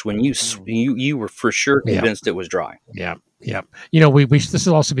brush when you were for sure convinced it was dry. Yeah. Yeah. This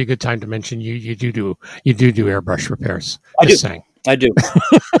will also be a good time to mention you do airbrush repairs. I do.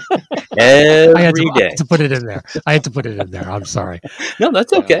 Every day. I had to put it in there. I'm sorry. No,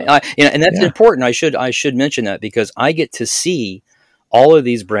 that's okay. And that's important. I should mention that, because I get to see all of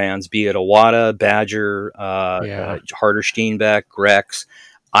these brands, be it Iwata, Badger, Harder Steenbeck, Grex.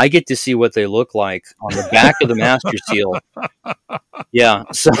 I get to see what they look like on the back of the master seal. Yeah.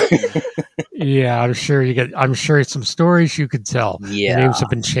 So yeah, I'm sure some stories you could tell. Yeah. The names have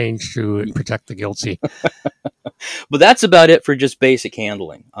been changed to protect the guilty. But that's about it for just basic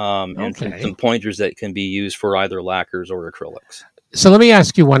handling. And some pointers that can be used for either lacquers or acrylics. So let me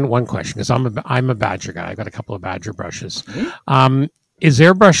ask you one question, because I'm a Badger guy. I've got a couple of Badger brushes. Is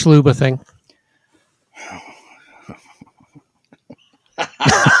airbrush lube a thing?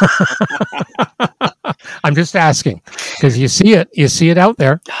 I'm just asking, because you see it out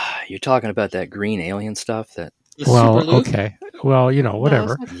there. You're talking about that green alien stuff that. Well, okay. Well,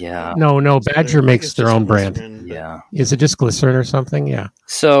 whatever. Yeah. No. Badger makes their own brand. Yeah. Is it just glycerin or something? Yeah.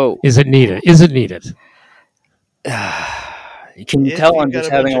 So. Is it needed? Can you tell I'm just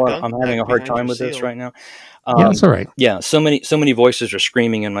having a hard time with this right now? Yeah, that's all right. Yeah, so many voices are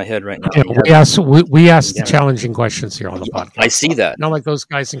screaming in my head right now. Yeah, we ask the challenging questions here on the podcast. I see that. Not like those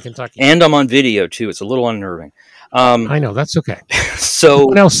guys in Kentucky. And I'm on video too. It's a little unnerving. I know, that's okay.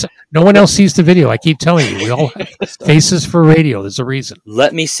 So no one else sees the video. I keep telling you, we all have faces for radio. There's a reason.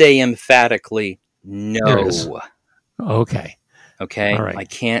 Let me say emphatically, no. Okay. Okay. All right. I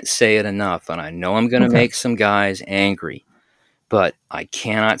can't say it enough, and I know I'm going to make some guys angry, but I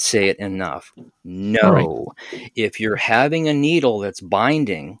cannot say it enough. No. Right. If you're having a needle that's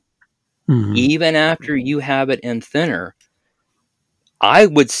binding, even after you have it in thinner, I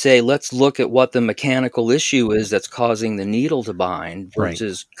would say let's look at what the mechanical issue is that's causing the needle to bind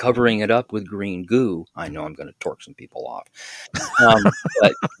versus covering it up with green goo. I know I'm going to torque some people off.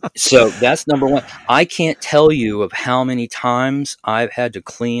 So that's number one. I can't tell you of how many times I've had to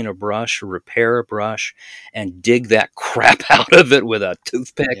clean a brush or repair a brush and dig that crap out of it with a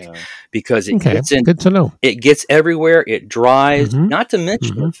toothpick because it gets in. Good to know. It gets everywhere. It dries. Not to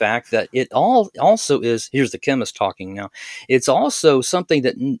mention the fact that it also is, here's the chemist talking now, it's also something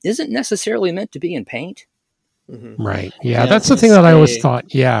that isn't necessarily meant to be in paint. Right. Yeah, that's the thing that I always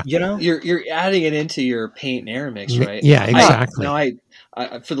thought. Yeah. You know, you're adding it into your paint and air mix, right? Yeah, exactly. I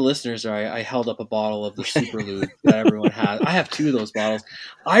for the listeners, I held up a bottle of the Super Lube that everyone has. I have 2 of those bottles.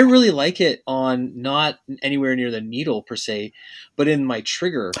 I really like it on not anywhere near the needle per se, but in my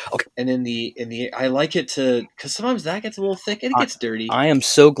trigger and in the I like it because sometimes that gets a little thick and it gets dirty. I am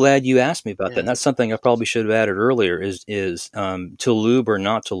so glad you asked me about that. And that's something I probably should have added earlier is to lube or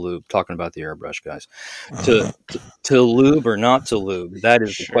not to lube. Talking about the airbrush, guys. To lube or not to lube. That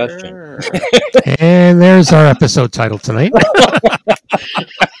is the question. And there's our episode title tonight.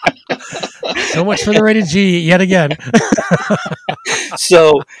 So much for the rated G yet again.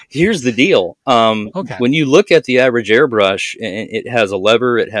 So here's the deal. When you look at the average airbrush, it has a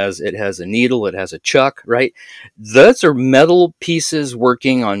lever, it has a needle, it has a chuck, right? Those are metal pieces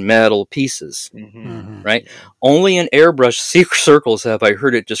working on metal pieces, right? Only in airbrush circles have I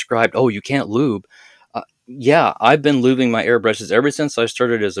heard it described, oh, you can't lube. Yeah, I've been lubing my airbrushes ever since I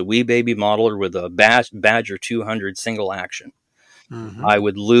started as a wee baby modeler with a Badger 200 single action. I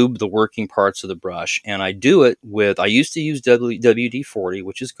would lube the working parts of the brush, and I do it with, I used to use WD-40,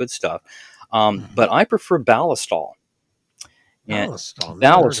 which is good stuff, but I prefer Ballistol.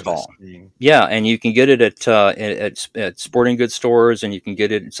 Ballistol. Yeah, and you can get it at sporting goods stores, and you can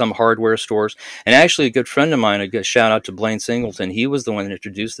get it at some hardware stores. And actually, a good friend of mine, a shout out to Blaine Singleton, he was the one that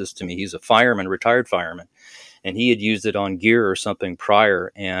introduced this to me. He's a fireman, retired fireman. And he had used it on gear or something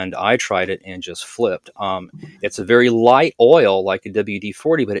prior, and I tried it and just flipped. It's a very light oil, like a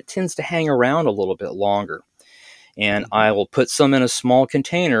WD-40, but it tends to hang around a little bit longer. And I will put some in a small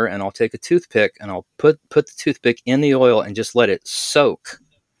container, and I'll take a toothpick, and I'll put the toothpick in the oil and just let it soak,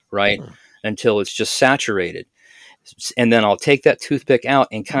 right, until it's just saturated. And then I'll take that toothpick out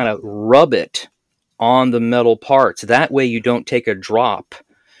and kind of rub it on the metal parts. That way you don't take a drop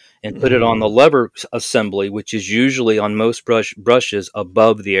and put it on the lever assembly, which is usually on most brushes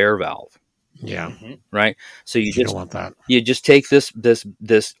above the air valve. Yeah. Right. So you don't want that. You just take this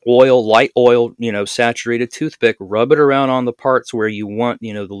oil, light oil, saturated toothpick, rub it around on the parts where you want,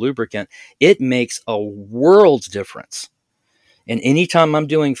 the lubricant. It makes a world's difference. And anytime I'm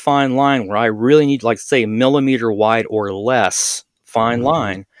doing fine line where I really need, like, say, a millimeter wide or less fine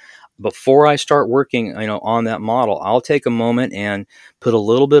line, before I start working, on that model, I'll take a moment and put a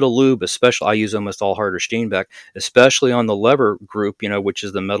little bit of lube, especially, I use almost all Harder Steenbeck, especially on the lever group, which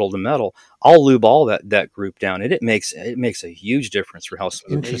is the metal to metal. I'll lube all that group down, and it makes a huge difference for how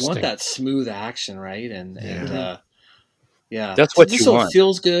smooth. You want that smooth action, right? Yeah, that's what you want. So it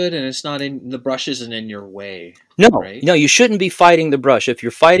feels good, and it's not the brush isn't in your way. No, right? No, you shouldn't be fighting the brush. If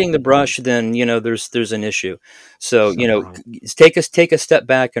you're fighting the brush, then there's an issue. So take a step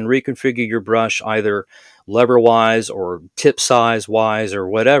back and reconfigure your brush, either lever wise or tip size wise or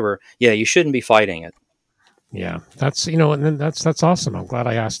whatever. Yeah, you shouldn't be fighting it. Yeah, that's and then that's awesome. I'm glad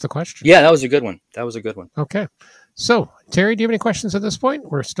I asked the question. Yeah, that was a good one. Okay. So, Terry, do you have any questions at this point?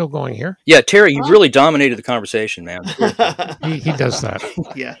 We're still going here. Yeah, Terry, you really dominated the conversation, man. he does that.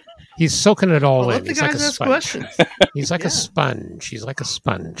 Yeah. He's soaking it all in. He's like a sponge. He's like a sponge. He's like a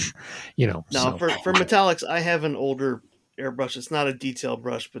sponge. Now, for metallics, I have an older airbrush. It's not a detail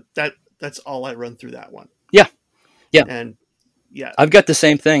brush, but that's all I run through that one. Yeah. And yeah, I've got the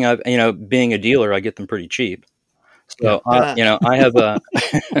same thing. Being a dealer, I get them pretty cheap. So I have a.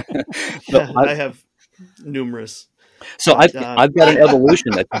 I have numerous. So I've got an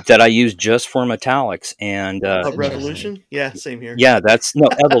Evolution that I use just for metallics, and Revolution. Yeah, same here. Yeah,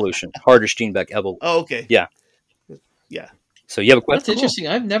 Evolution. Harder Steenbeck Evolution. Oh, okay. Yeah. Yeah. So you have a question? That's interesting.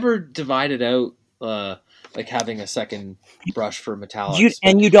 I've never divided out like having a second brush for metallics.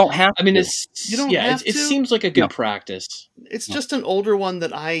 You don't have. I mean, to. it's You don't have it to. seems like a good No. practice. It's just an older one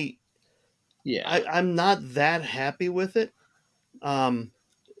that Yeah, I'm not that happy with it.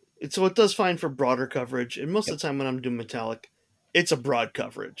 So it does fine for broader coverage, and most of the time when I'm doing metallic, it's a broad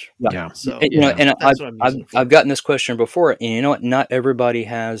coverage. Yeah. So And, you know, and that's what I'm using it for. I've gotten this question before, and you know what? Not everybody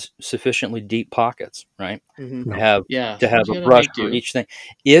has sufficiently deep pockets, right? Mhm. No. To have yeah. to have You a gotta brush make for do. each thing.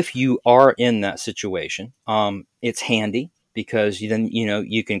 If you are in that situation, it's handy because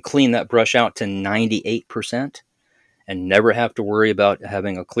you can clean that brush out to 98% and never have to worry about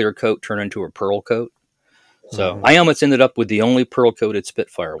having a clear coat turn into a pearl coat. So Mhm. I almost ended up with the only pearl coated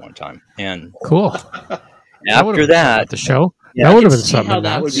Spitfire one time, and Cool. after At that, the show, Yeah, that I would can have been see something. how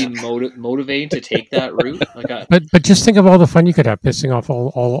that would That's- be motivating to take that route. Like, But just think of all the fun you could have pissing off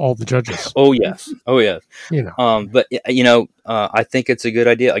all the judges. oh yes, You know. But I think it's a good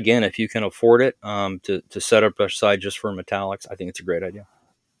idea. Again, if you can afford it, to set up a side just for metallics, I think it's a great idea.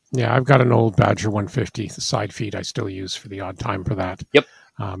 Yeah, I've got an old Badger 150 side feed I still use for the odd time for that. Yep.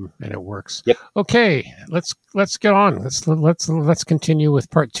 And it works. Yep. Okay, let's get on. Let's continue with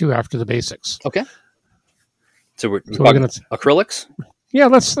part 2 after the basics. Okay. So we're So we're talking gonna acrylics. Yeah,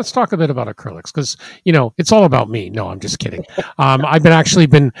 let's talk a bit about acrylics because it's all about me. No, I'm just kidding. I'm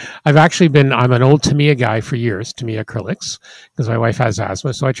an old Tamiya guy for years, Tamiya acrylics, because my wife has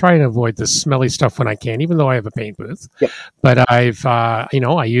asthma, so I try and avoid the smelly stuff when I can, even though I have a paint booth. Yep. But I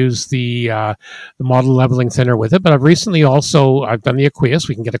use the model leveling thinner with it. But I've recently I've done the Aqueous.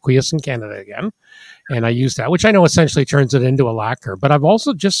 We can get Aqueous in Canada again, and I use that, which I know essentially turns it into a lacquer. But I've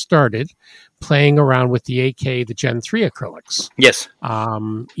also just started playing around with the AK, the Gen 3 acrylics. Yes.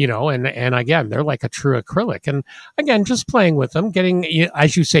 And again, they're like a true acrylic. And again, just playing with them,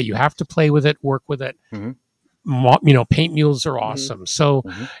 as you say, you have to play with it, work with it. Mhm. Paint mules are awesome. So,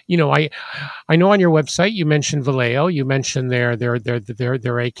 I know on your website you mentioned Vallejo, you mentioned their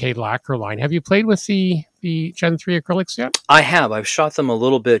AK lacquer line. Have you played with the Gen 3 acrylics yet? I have. I've shot them a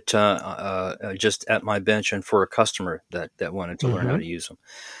little bit just at my bench and for a customer that wanted to learn how to use them.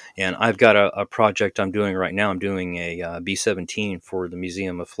 And I've got a project I'm doing right now. I'm doing a B-17 for the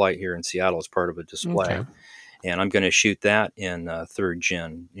Museum of Flight here in Seattle as part of a display. Okay. And I'm going to shoot that in 3rd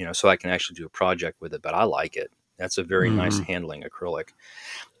gen, so I can actually do a project with it. But I like it. That's a very nice handling acrylic.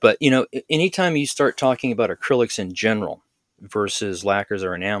 But, anytime you start talking about acrylics in general versus lacquers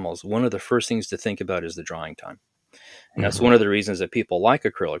or enamels, one of the first things to think about is the drying time. And that's one of the reasons that people like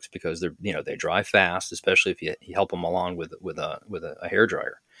acrylics, because they dry fast, especially if you help them along with a hair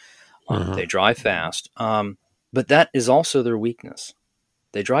dryer. They dry fast, but that is also their weakness.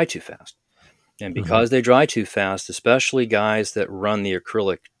 They dry too fast. And because they dry too fast, especially guys that run the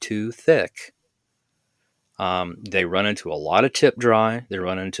acrylic too thick, they run into a lot of tip dry. They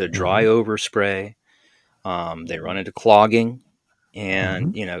run into dry overspray. They run into clogging.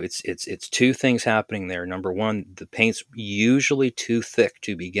 And, it's two things happening there. Number one, the paint's usually too thick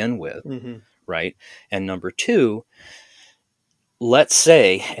to begin with, right? And number two, let's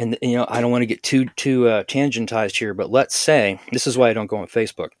say, and I don't want to get too tangentized here, but let's say, this is why I don't go on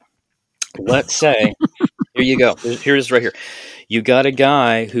Facebook. Let's say, here you go. Here's right here. You got a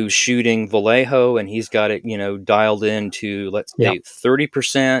guy who's shooting Vallejo, and he's got it, dialed into, let's say,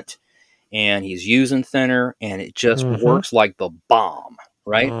 30%, and he's using thinner, and it just works like the bomb,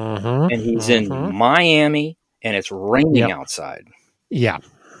 right? And he's in Miami, and it's raining outside. Yeah.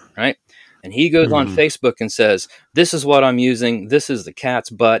 Right? And he goes on Facebook and says, this is what I'm using. This is the cat's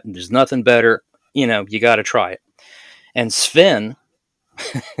butt. And there's nothing better. You got to try it. And Sven.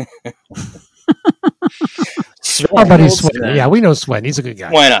 Our buddy Sven. Yeah, we know Sven. He's a good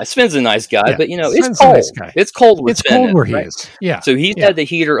guy. Why not? Sven's a nice guy, but Sven's it's cold. Nice guy. It's cold with It's Sven cold where he right? is. Yeah. So he's had the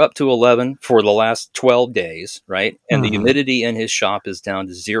heater up to 11 for the last 12 days, right? And the humidity in his shop is down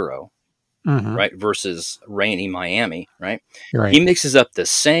to 0. Right, versus rainy Miami, right? He mixes up the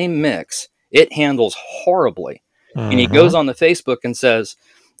same mix. It handles horribly. And he goes on the Facebook and says,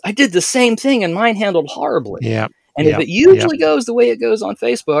 I did the same thing and mine handled horribly. Yeah. And if it usually goes the way it goes on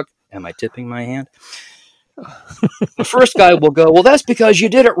Facebook, am I tipping my hand? The first guy will go, well, that's because you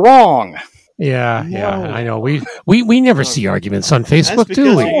did it wrong. Yeah, I know. We never see arguments on Facebook,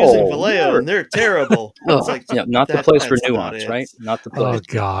 do we? You're using Vallejo and they're terrible. It's like, not the place for nuance, right? Not the place. Oh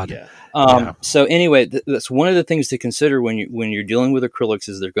God. So anyway, that's one of the things to consider when you're dealing with acrylics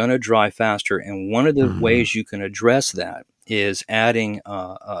is they're going to dry faster, and one of the ways you can address that is adding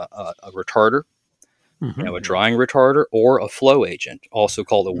a retarder, a drying retarder, or a flow agent, also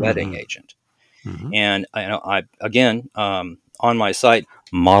called a wetting agent. And I again on my site,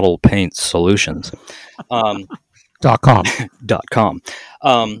 Model Paint Solutions. .com.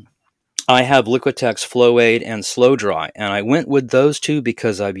 I have Liquitex Flow Aid and Slow Dry, and I went with those two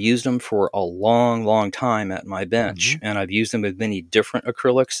because I've used them for a long, long time at my bench, and I've used them with many different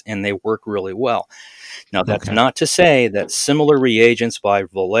acrylics, and they work really well. Now, that's not to say that similar reagents by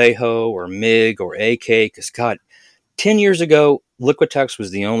Vallejo or MIG or AK, because God, 10 years ago, Liquitex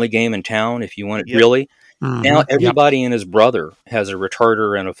was the only game in town, if you want it really. Now everybody and his brother has a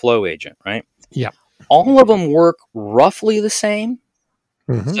retarder and a flow agent, right? Yeah. All of them work roughly the same.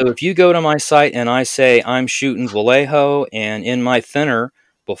 So if you go to my site and I say I'm shooting Vallejo, and in my thinner,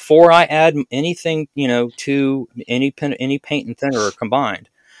 before I add anything, to any paint and thinner are combined,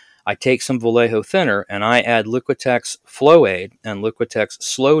 I take some Vallejo thinner and I add Liquitex Flow Aid and Liquitex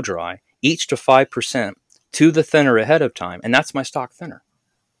Slow Dry, each to 5% to the thinner ahead of time, and that's my stock thinner.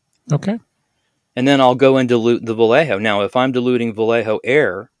 Okay. And then I'll go and dilute the Vallejo. Now, if I'm diluting Vallejo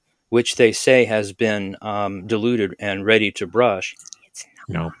Air, which they say has been diluted and ready to brush, it's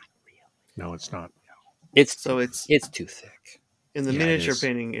not. No, it's not. It's too thick. In the miniature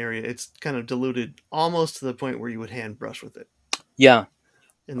painting area, it's kind of diluted almost to the point where you would hand brush with it. Yeah.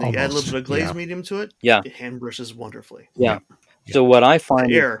 And they add a little bit of glaze medium to it. Yeah. It hand brushes wonderfully. Yeah. So what I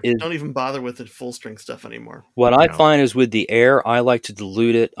find is don't even bother with the full strength stuff anymore. What I find is with the air, I like to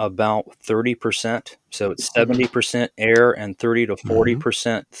dilute it about 30%. So it's 70% air and 30 to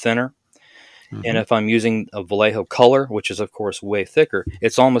 40% thinner. And if I'm using a Vallejo color, which is of course way thicker,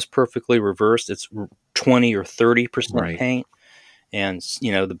 it's almost perfectly reversed. It's 20 or 30% paint, and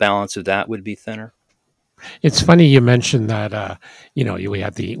the balance of that would be thinner. It's funny you mentioned that. We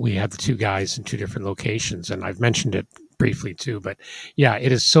had the two guys in two different locations, and I've mentioned it briefly too. But yeah,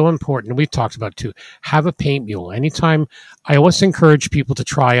 it is so important. We've talked about too. Have a paint mule. Anytime, I always encourage people to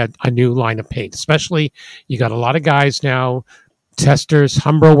try a new line of paint. Especially, you got a lot of guys now. Testers,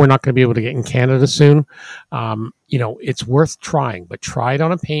 Humbro, we're not going to be able to get in Canada soon. It's worth trying, but try it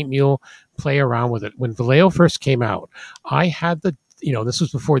on a paint mule, play around with it. When Vallejo first came out, I had this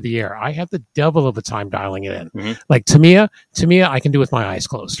was before the air. I had the devil of a time dialing it in. Like Tamiya, I can do with my eyes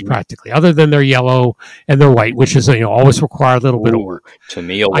closed practically, other than they're yellow and they're white, which is, always require a little bit of work.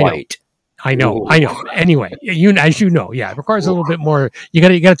 Tamiya white. I know. Anyway, as you know, it requires a little bit more. You got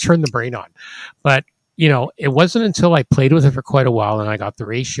to turn the brain on, but it wasn't until I played with it for quite a while and I got the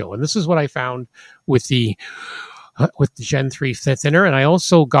ratio. And this is what I found with the Gen 3 thinner. And I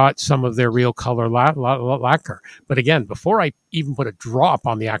also got some of their real color lacquer. But again, before I even put a drop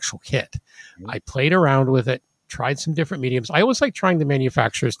on the actual kit, I played around with it, tried some different mediums. I always like trying the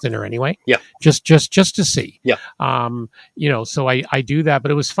manufacturer's thinner anyway. Yeah. Just to see. Yeah. So I do that.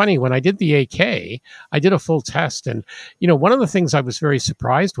 But it was funny when I did the AK, I did a full test. And, one of the things I was very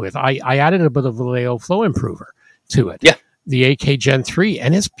surprised with, I added a bit of Vallejo Flow Improver to it. Yeah. The AK Gen 3,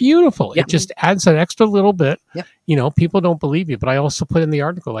 and it's beautiful. Yeah. It just adds an extra little bit. Yeah. People don't believe you, but I also put in the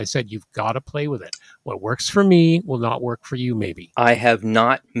article, I said, you've got to play with it. What works for me will not work for you, maybe. I have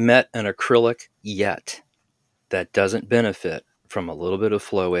not met an acrylic yet that doesn't benefit from a little bit of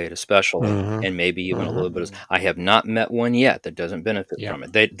Flow Aid, especially, and maybe even a little bit of. I have not met one yet that doesn't benefit from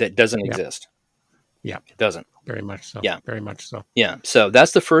it. That doesn't exist. Yeah, it doesn't. Very much so. Yeah, very much so. Yeah, so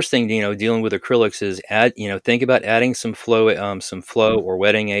that's the first thing dealing with acrylics is think about adding some flow or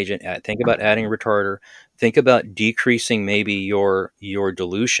wetting agent. Think about adding retarder. Think about decreasing maybe your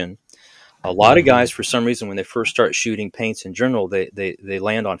dilution. A lot of guys, for some reason, when they first start shooting paints in general, they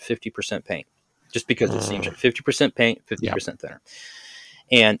land on 50% paint. Just because it seems like 50% paint, 50% thinner.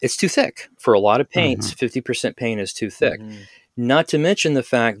 And it's too thick. For a lot of paints, 50% paint is too thick. Not to mention the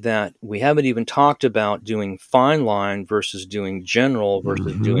fact that we haven't even talked about doing fine line versus doing general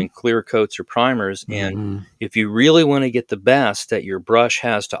versus doing clear coats or primers. And if you really want to get the best that your brush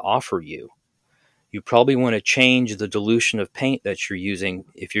has to offer you, you probably want to change the dilution of paint that you're using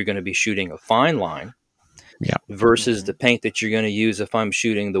if you're going to be shooting a fine line. Versus the paint that you're going to use if I'm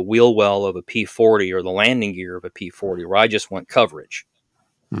shooting the wheel well of a P40 or the landing gear of a P40, where I just want coverage.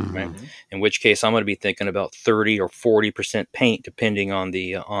 Right? In which case, I'm going to be thinking about 30 or 40% paint, depending on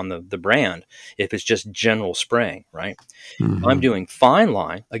the brand. If it's just general spraying, right? If I'm doing fine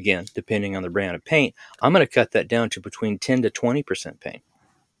line, again, depending on the brand of paint, I'm going to cut that down to between 10 to 20% paint.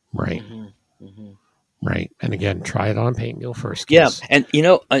 Right. Right. And again, try it on paint mule first. Yeah. And,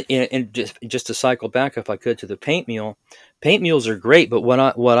 and just to cycle back, if I could, to the paint mules are great. But what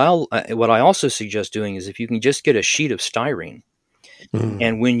I also suggest doing is if you can just get a sheet of styrene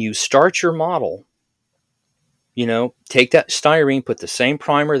and when you start your model, take that styrene, put the same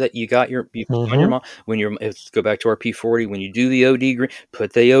primer that you got on your model. Let's go back to our P40. When you do the OD green,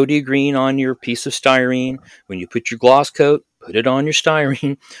 put the OD green on your piece of styrene. When you put your gloss coat, put it on your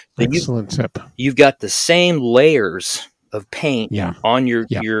styrene. Excellent tip. You've got the same layers of paint Yeah. on your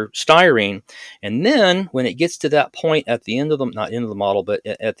Yeah. your styrene, and then when it gets to that point at the end of the not end of the model, but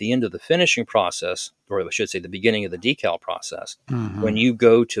at the end of the finishing process, or I should say the beginning of the decal process, when you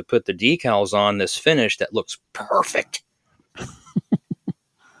go to put the decals on this finish that looks perfect,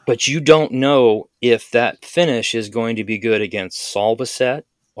 but you don't know if that finish is going to be good against Solvaset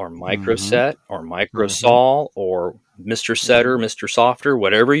or Microset or Microsol or Mr. Setter, Mr. Softer,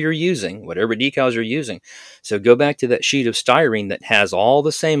 whatever you're using, whatever decals you're using. So go back to that sheet of styrene that has all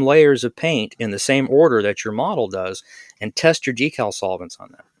the same layers of paint in the same order that your model does, and test your decal solvents on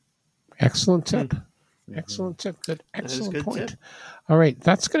that. Excellent tip. Excellent tip. Good. That is a Excellent good point. tip. All right,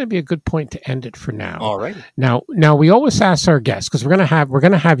 that's going to be a good point to end it for now. All right. Now we always ask our guests, because we're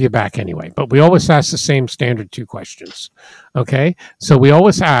going to have you back anyway, but we always ask the same standard 2 questions. Okay, so we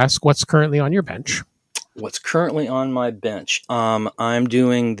always ask, what's currently on your bench? What's currently on my bench? I'm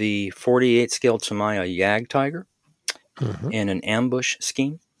doing the 48 scale Tamiya Yag Tiger in an ambush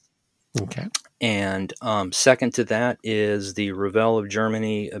scheme. Okay. And second to that is the Revell of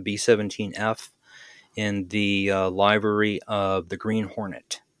Germany B17F in the livery of the Green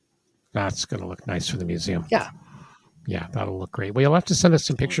Hornet. That's going to look nice for the museum. Yeah. Yeah, that'll look great. Well, you'll have to send us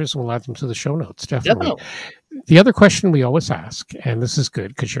some pictures and we'll add them to the show notes. Definitely. Definitely. The other question we always ask, and this is good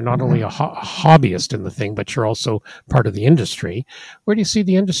because you're not only a hobbyist in the thing, but you're also part of the industry. Where do you see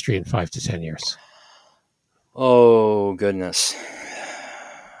the industry in 5 to 10 years? Oh, goodness.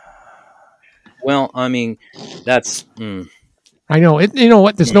 Well, I mean, that's... I know it. You know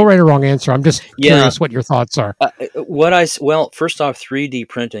what? There's no right or wrong answer. I'm just curious what your thoughts are. First off, 3D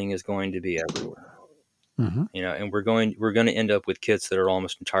printing is going to be everywhere. You know, and we're going to end up with kits that are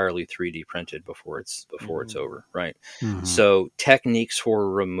almost entirely 3D printed before it's over, right? So techniques for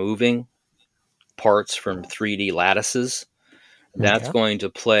removing parts from 3D lattices, that's going to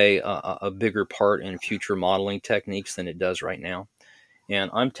play a bigger part in future modeling techniques than it does right now. And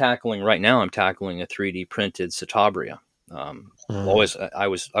I'm tackling a 3D printed Citabria. I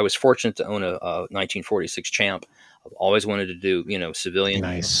was fortunate to own a 1946 Champ. I've always wanted to do,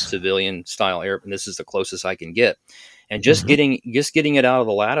 civilian style air, and this is the closest I can get. And just getting it out of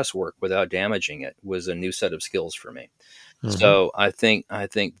the lattice work without damaging it was a new set of skills for me. So I think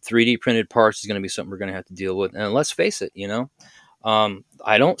 3D printed parts is going to be something we're going to have to deal with. And let's face it,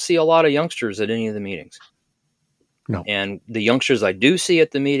 I don't see a lot of youngsters at any of the meetings. No. And the youngsters I do see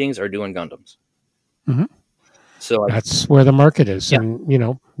at the meetings are doing Gundams. So that's where the market is. Yeah.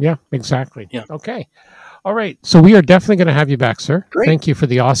 And, exactly. Yeah. Okay. All right. So we are definitely going to have you back, sir. Great. Thank you for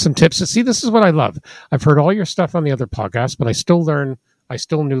the awesome tips. See, this is what I love. I've heard all your stuff on the other podcasts, but I still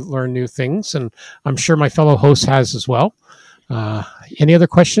learn new things, and I'm sure my fellow host has as well. Any other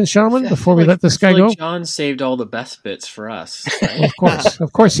questions, gentlemen, before we let this guy go? John saved all the best bits for us. Right?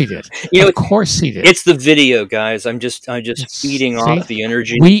 Of course he did. Of course he did. It's the video, guys. I'm just feeding off the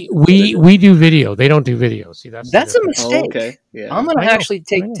energy. We do video. They don't do video. See, that's a mistake. Oh, okay. Yeah. I'm going to actually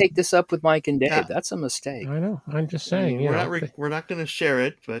take this up with Mike and Dave. Yeah. That's a mistake. I know. I'm just saying. We're not going to share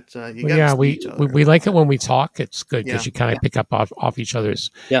it, but you got to see each other. We like it when we talk. It's good because you kind of pick up off each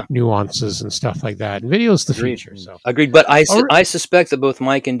other's Yeah. nuances and stuff like that. And video is the future. So Agreed. But I suspect that both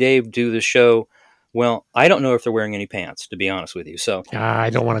Mike and Dave do the show. Well, I don't know if they're wearing any pants, to be honest with you. So I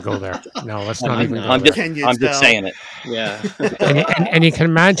don't want to go there. No, let's not even. I'm just saying it. Yeah. and you can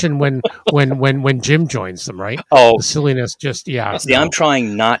imagine when Jim joins them, right? Oh, the silliness. Just See, I'm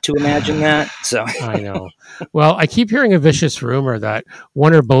trying not to imagine that. So I know. Well, I keep hearing a vicious rumor that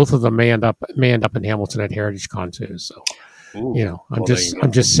one or both of them may end up in Hamilton at Heritage Con too. So. Ooh, I'm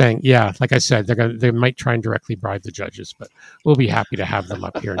just saying, like I said, they might try and directly bribe the judges, but we'll be happy to have them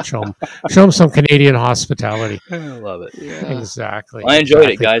up here and show them some Canadian hospitality. I love it. Yeah. Exactly. I enjoyed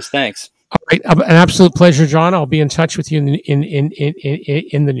it, guys. Thanks. All right, an absolute pleasure, John. I'll be in touch with you in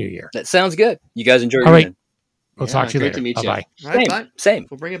the new year. That sounds good. You guys enjoy your All right. evening. We'll talk to you later. To meet you. Bye-bye. All right, bye. Same.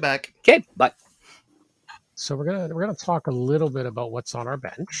 We'll bring it back. Okay, bye. So we're gonna talk a little bit about what's on our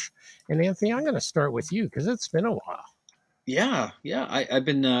bench, and Anthony, I'm gonna start with you because it's been a while. Yeah. I've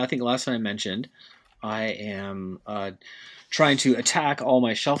been. I think last time I mentioned, I am trying to attack all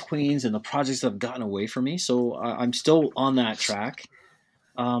my shelf queens and the projects that have gotten away from me. So I'm still on that track.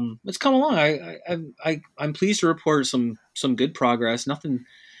 It's come along. I'm pleased to report some good progress. Nothing.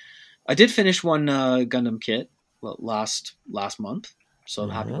 I did finish one Gundam kit last month, so I'm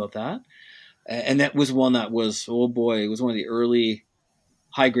happy about that. And that was one that was it was one of the early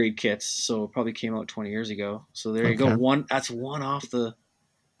high grade kits, so it probably came out 20 years ago. So there you go. That's one off the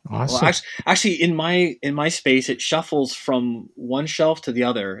Awesome. Well, actually, in my space, it shuffles from one shelf to the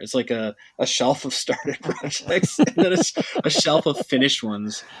other. It's like a shelf of started projects and then a shelf of finished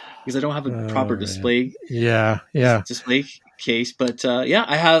ones because I don't have a proper display. Yeah. Display case. But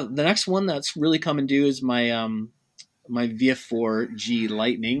I have the next one that's really coming due is my my VF4G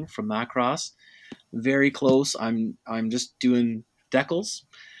Lightning from Macross. Very close. I'm just doing decals.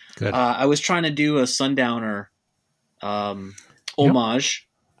 Good. I was trying to do a Sundowner homage.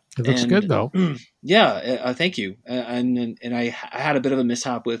 It looks good though. Yeah, thank you. And I had a bit of a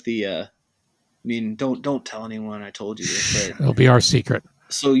mishap with the. I mean, don't tell anyone I told you this, but it'll be our secret.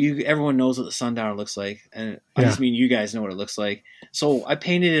 So everyone knows what the Sundowner looks like, and I just mean you guys know what it looks like. So I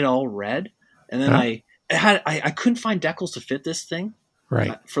painted it all red, and then I couldn't find decals to fit this thing,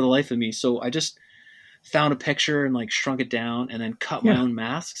 right, for the life of me. So I just found a picture and like shrunk it down, and then cut my own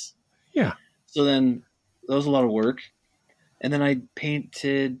masks. Yeah. So then that was a lot of work. And then I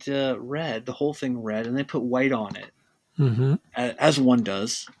painted red, the whole thing red, and then put white on it, as one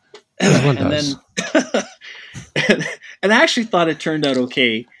does. Then, and I actually thought it turned out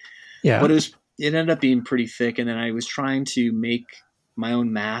okay. Yeah, but it ended up being pretty thick. And then I was trying to make my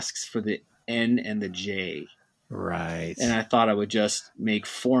own masks for the N and the J. Right. And I thought I would just make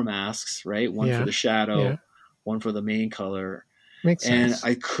 4 masks, right? One for the shadow, one for the main color. Makes sense.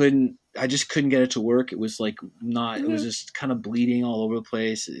 And I just couldn't get it to work. It was like it was just kind of bleeding all over the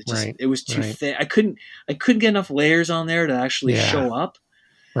place. It was too thick. I couldn't get enough layers on there to actually show up.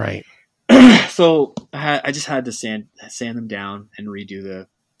 Right. So I just had to sand them down and redo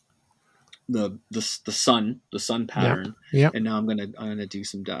the sun pattern. Yep. And now I'm gonna do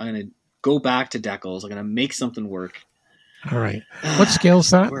I'm gonna go back to decals. I'm gonna make something work. All right. What scale's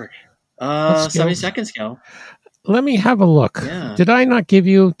that? 72nd scale. Let me have a look. Yeah. Did I not give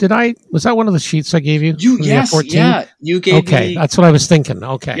you? Was that one of the sheets I gave you? Yes. Yeah. You gave me. Okay, that's what I was thinking.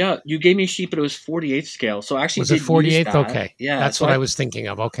 Okay. Yeah, you gave me a sheet, but it was 48th scale. So actually, was it 48th? Okay. Yeah, that's what I was thinking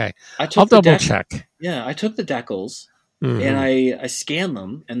of. Okay. I'll double check. Yeah, I took the decals and I scanned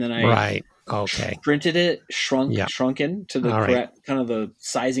them, and then I printed it, shrunken to the correct kind of the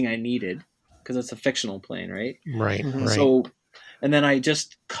sizing I needed because it's a fictional plane, right? Right. Right. So, and then I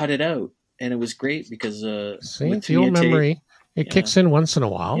just cut it out. And it was great because the old memory kicks in once in a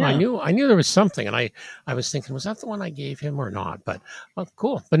while. Yeah. I knew there was something, and I was thinking, was that the one I gave him or not? But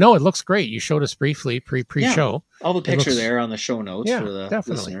cool. But no, it looks great. You showed us briefly pre-show. All the picture there on the show notes for the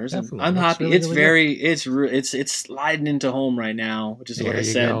listeners. Definitely. I'm happy. Really, it's sliding into home right now, which is what I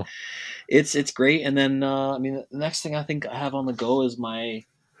said. Go. It's great. And then the next thing I think I have on the go is my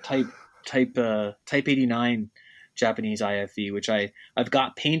Type 89 Japanese IFE, which I've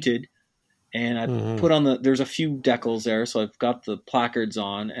got painted. And I put on there's a few decals there. So I've got the placards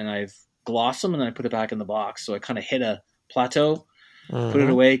on and I've glossed them and then I put it back in the box. So I kind of hit a plateau, put it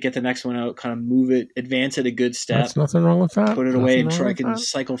away, get the next one out, kind of move it, advance it a good step. There's nothing wrong with that. Put it away and I can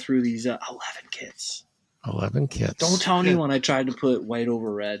cycle through these 11 kits. 11 kits. Don't tell anyone I tried to put white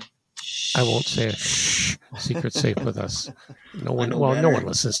over red. I won't say it. Shh. Secret safe with us. No one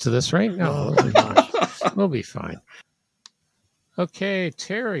listens to this, right? No, we'll be fine. Okay,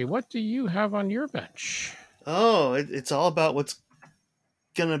 Terry, what do you have on your bench? Oh, it's all about what's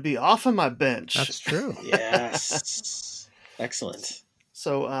going to be off of my bench. That's true. Yes. Excellent.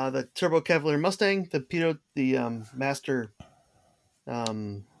 So the Turbo Cavalier Mustang, the master,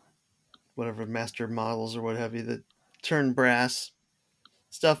 whatever master models or what have you, that turn brass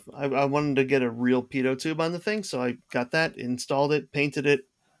stuff. I wanted to get a real pitot tube on the thing, so I got that, installed it, painted it.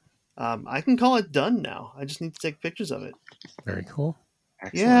 I can call it done now. I just need to take pictures of it. Very cool.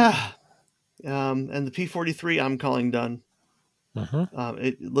 Excellent. Yeah. And the P43 I'm calling done.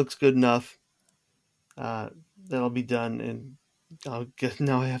 It looks good enough. That'll be done, and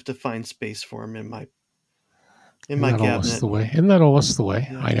now I have to find space for them in my cabinet. Isn't that always the way?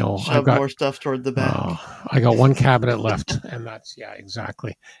 I know. Shove more stuff toward the back. I got one cabinet left, and that's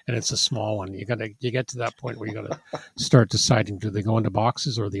exactly. And it's a small one. You get to that point where you got to start deciding: do they go into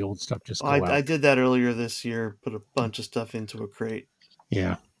boxes or the old stuff just go out? I did that earlier this year. Put a bunch of stuff into a crate.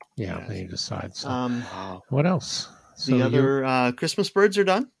 Yeah. Then you decide. So, what else? The other Christmas birds are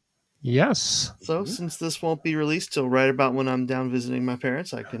done. Yes. So since this won't be released till right about when I'm down visiting my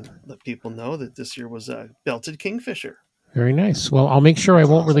parents, I can let people know that this year was a belted kingfisher. Very nice. Well, I'll make sure I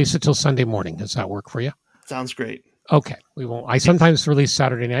won't release it till Sunday morning. Does that work for you? Sounds great. Okay. We won't. I sometimes release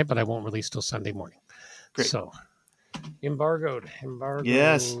Saturday night, but I won't release till Sunday morning. Great. So embargoed.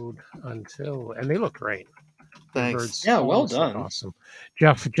 Yes. Until, and they look great. Thanks. Yeah, well done. Awesome.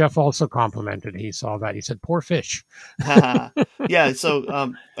 Jeff also complimented. He saw that. He said, "Poor fish." Yeah.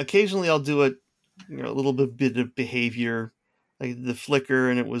 So occasionally I'll do a little bit of behavior. like the flicker,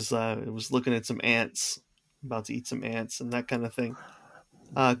 and it was looking at some ants, about to eat some ants, and that kind of thing.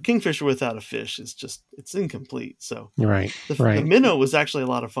 Kingfisher without a fish is just, it's incomplete. So Right. the minnow was actually a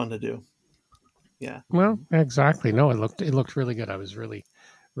lot of fun to do. Yeah. Well, exactly. No, it looked really good. I was really,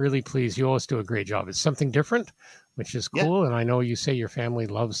 really pleased. You always do a great job. It's something different, which is cool. And I know you say your family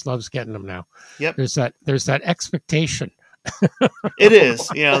loves getting them now. Yep. There's that expectation. It is.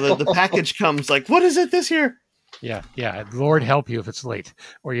 The package comes like, what is it this year? Yeah. Lord help you if it's late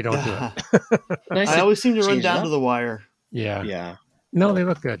or you don't do it. I always seem to run down to the wire. Yeah. No, they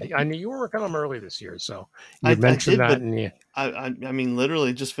look good. I knew you were working on them early this year, so you mentioned that. And I mean,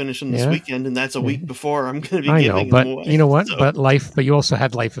 literally just finishing this weekend, and that's a week before I'm going to be giving but them away. You know what? So. But you also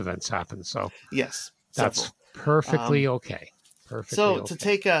had life events happen, so yes, that's perfectly okay. So to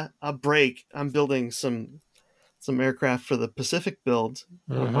take a break, I'm building some aircraft for the Pacific build,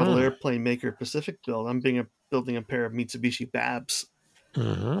 model airplane maker Pacific build. I'm building a pair of Mitsubishi Babs.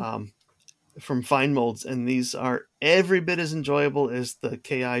 From Fine Molds, and these are every bit as enjoyable as the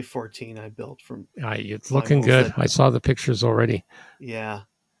KI-14 I built from. It's looking good. I saw the pictures already. Yeah,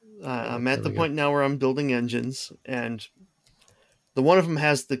 I'm at the point now where I'm building engines, and the one of them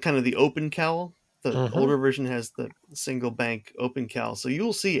has the kind of the open cowl. The older version has the single bank open cowl, so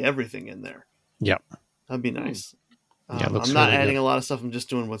you'll see everything in there. Yep, that'd be nice. Yeah, I'm not adding a lot of stuff. I'm just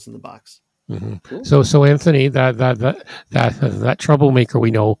doing what's in the box. Cool. So Anthony, that troublemaker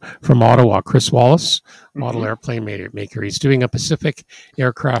we know from Ottawa, Chris Wallace, model airplane maker, he's doing a Pacific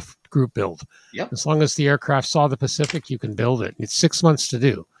aircraft group build. Yep. As long as the aircraft saw the Pacific, you can build it. It's 6 months to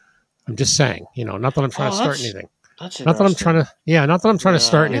do. I'm just saying, not that I'm trying to start anything. Not that I'm trying to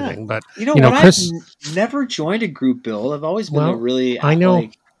start anything, but Chris, I've never joined a group build. I've always been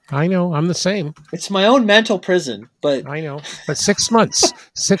I know. I'm the same. It's my own mental prison, but I know. But 6 months.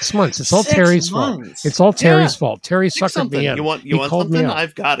 6 months. It's all Terry's fault. It's all Terry's fault. Terry suckered me in. You want something?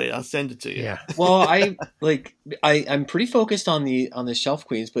 I've got it. I'll send it to you. Yeah. Well, I'm pretty focused on the Shelf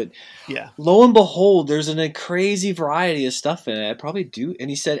Queens, but yeah. Lo and behold, there's a crazy variety of stuff in it. I probably do. And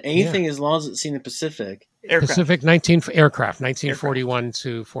he said anything as long as it's seen the Pacific. Pacific 1941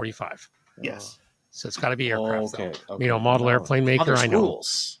 to 45. Yes. So it's got to be aircraft. Okay. Model airplane maker. I know.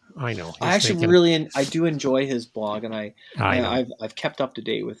 Rules. I know. I actually I do enjoy his blog, and I've kept up to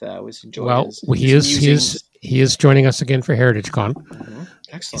date with that. I always enjoy he is joining us again for Heritage Con.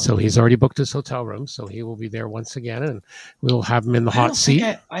 Excellent. So he's already booked his hotel room, so he will be there once again, and we'll have him in the hot seat.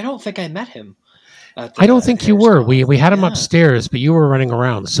 I don't think I met him. I don't think you were. We had him upstairs, but you were running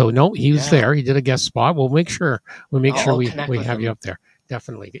around. So no, he was there. He did a guest spot. We'll make sure we have you up there.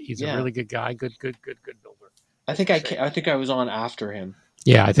 Definitely, he's a really good guy. Good builder. I think I was on after him.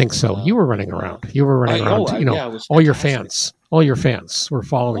 Yeah, I think so. You were running around. All your fans were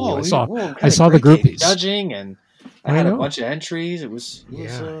following you. I saw the groupies judging, and I had a bunch of entries. It was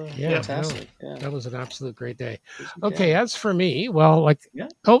fantastic. No, that was an absolute great day. Okay, as for me,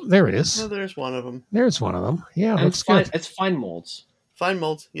 there it is. Oh, there's one of them. Yeah, and it's good. It's Fine Molds. Fine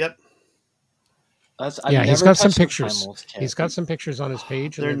Molds. Yep. He's got some pictures. He's got some pictures on his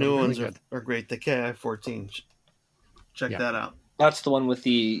page. Their new ones are great. The KI-14. Check that out. That's the one with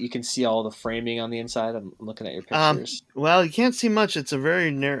you can see all the framing on the inside. I'm looking at your pictures. Well, you can't see much. It's a very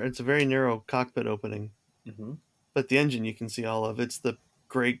narrow cockpit opening. But the engine you can see all of. It's the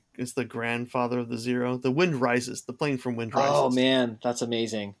grandfather of the Zero. The Wind Rises. The plane from Wind Rises. Oh man, that's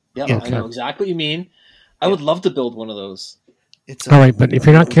amazing. I know exactly what you mean. I would love to build one of those. All right, but if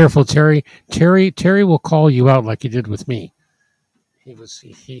you're not careful, Terry will call you out like he did with me.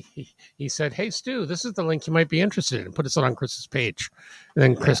 He said, "Hey Stu, this is the link you might be interested in." Put it on Chris's page, and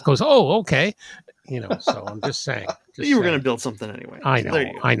then Chris goes, "Oh, okay." So I'm just saying. You were going to build something anyway.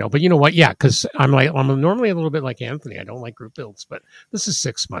 I know, but you know what? Yeah, because I'm normally a little bit like Anthony. I don't like group builds, but this is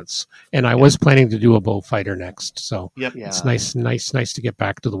 6 months, and I was planning to do a Beaufighter next. So it's nice to get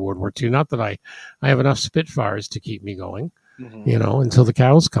back to the World War II. Not that I have enough Spitfires to keep me going. Until the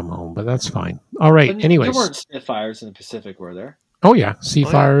cows come home, but that's fine. All right. Anyways, there weren't Spitfires in the Pacific, were there? Oh yeah,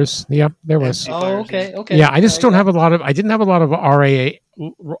 Seafires. Yeah, there was. Oh, okay. Yeah, I just don't have a lot of. I didn't have a lot of RAA.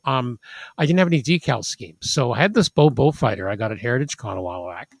 I didn't have any decal schemes, so I had this Beaufighter I got at Heritage Con a while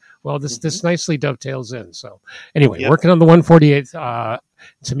back. Well, this nicely dovetails in. So anyway, working on the 148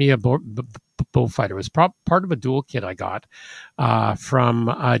 Tamiya Beaufighter was part of a dual kit I got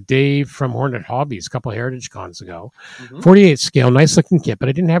from Dave from Hornet Hobbies a couple of Heritage Cons ago. 48 scale, nice looking kit, but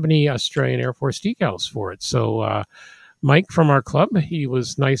I didn't have any Australian Air Force decals for it. So Mike from our club, he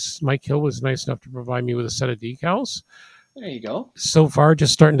was nice. Mike Hill was nice enough to provide me with a set of decals There you go. So far,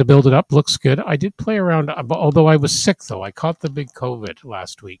 just starting to build it up. Looks good. I did play around, although I was sick, though. I caught the big COVID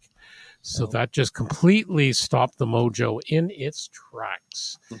last week. So that just completely stopped the mojo in its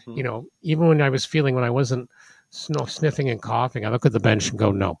tracks. Mm-hmm. Even when I wasn't sniffing and coughing, I look at the bench and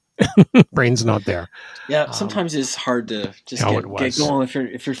go, no, brain's not there. Yeah, sometimes it's hard to just get going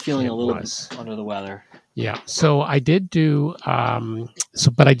if you're feeling a little bit under the weather. Yeah, so I did do,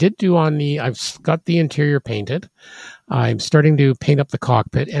 but I did do I've got the interior painted. I'm starting to paint up the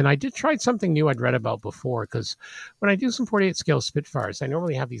cockpit, and I did try something new I'd read about before, because when I do some 48 scale Spitfires, I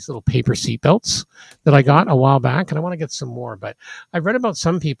normally have these little paper seat belts that I got a while back, and I want to get some more. But I've read about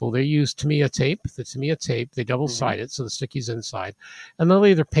some people, they use Tamiya tape, they double-side it, so the sticky's inside, and they'll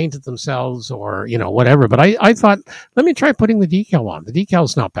either paint it themselves or, whatever. But I thought, let me try putting the decal on. The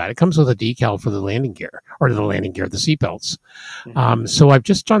decal's not bad. It comes with a decal for the landing gear, the seat belts. So I've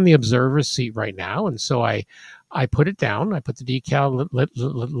just done the observer's seat right now, and so I put it down. I put the decal,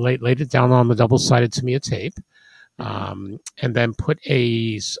 laid it down on the double-sided Tamiya tape, and then put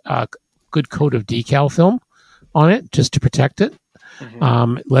a good coat of decal film on it just to protect it.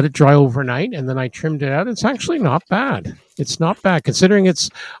 Let it dry overnight, and then I trimmed it out. It's actually not bad. It's not bad, considering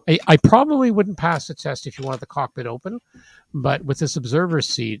I probably wouldn't pass the test if you wanted the cockpit open, but with this observer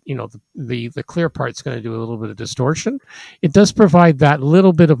seat, the clear part's going to do a little bit of distortion. It does provide that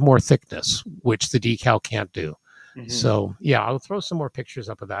little bit of more thickness, which the decal can't do. So yeah, I'll throw some more pictures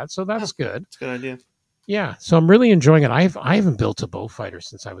up of that. So that's good. That's a good idea. Yeah, so I'm really enjoying it. I haven't built a Beaufighter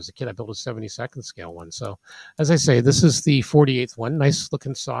since I was a kid. I built a 72nd scale one. So as I say, this is the 48th one. Nice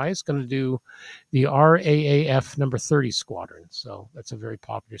looking size. Going to do the RAAF number 30 squadron. So that's a very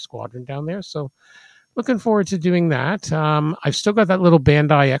popular squadron down there. So looking forward to doing that. I've still got that little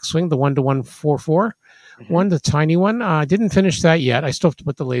Bandai X-Wing, the 1-to-144 one, the tiny one. I didn't finish that yet. I still have to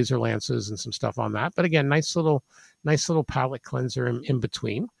put the laser lances and some stuff on that. But again, nice little palette cleanser in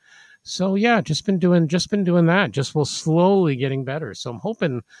between. So yeah, just been doing that. Just will slowly getting better. So I'm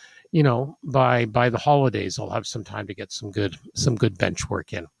hoping, by the holidays, I'll have some time to get some good bench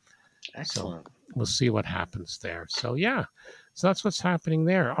work in. Excellent. So we'll see what happens there. So yeah, so that's what's happening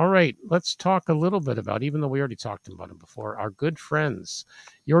there. All right, let's talk a little bit about, even though we already talked about them before, our good friends,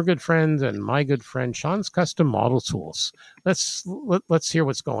 your good friend and my good friend, Sean's Custom Model Tools. Let's hear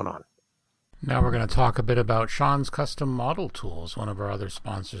what's going on. Now we're going to talk a bit about Sean's Custom Model Tools, one of our other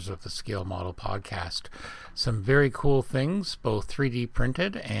sponsors of the Scale Model Podcast. Some very cool things, both 3D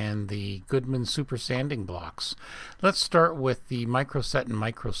printed and the Goodman Super Sanding Blocks. Let's start with the Microset and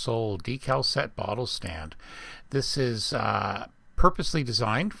Microsole Decal Set Bottle Stand. This is purposely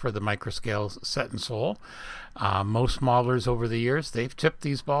designed for the microscale set and sole. Most modelers over the years, they've tipped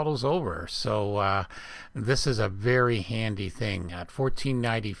these bottles over. So this is a very handy thing. At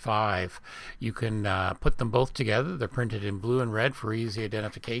 $14.95, you can put them both together. They're printed in blue and red for easy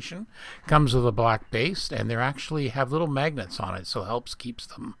identification. Comes with a black base, and they actually have little magnets on it, so it keeps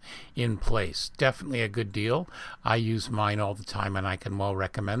them in place. Definitely a good deal. I use mine all the time, and I can well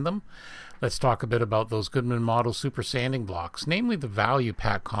recommend them. Let's talk a bit about those Goodman Model Super Sanding Blocks, namely the Value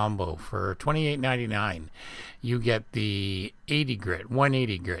Pack Combo for $28.99. You get the 80 grit,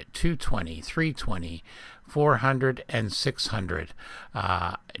 180 grit, 220, 320, 400, and 600.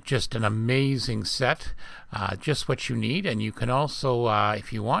 Just an amazing set, just what you need. And you can also,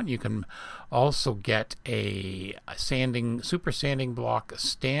 if you want, you can also get a super sanding block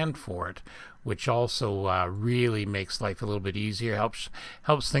stand for it, which also really makes life a little bit easier, helps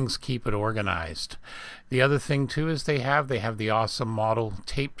things keep it organized. The other thing too is they have the awesome model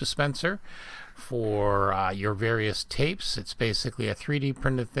tape dispenser for your various tapes. It's basically a 3D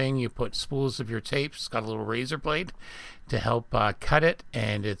printed thing. You put spools of your tapes. It's got a little razor blade to help cut it,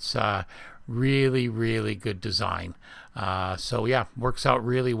 and it's really, really good design. So yeah, works out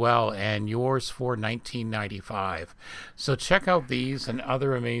really well, and yours for $19.95. So check out these and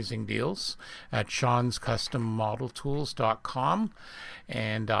other amazing deals at Sean'sCustomModelTools.com,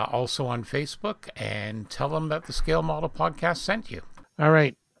 and also on Facebook, and tell them that the Scale Model Podcast sent you. All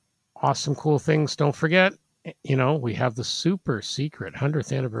right, awesome, cool things. Don't forget, we have the super secret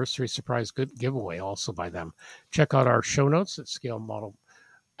 100th anniversary surprise good giveaway also by them. Check out our show notes at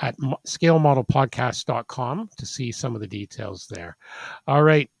ScaleModelPodcast.com to see some of the details there. All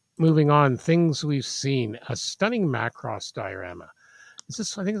right, moving on. Things we've seen. A stunning Macross diorama. I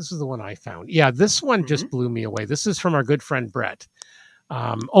think this is the one I found. Yeah, this one just blew me away. This is from our good friend Brett.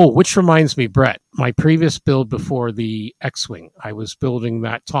 Which reminds me, Brett, my previous build before the X-Wing, I was building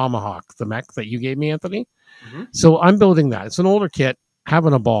that Tomahawk, the mech that you gave me, Anthony. So I'm building that. It's an older kit,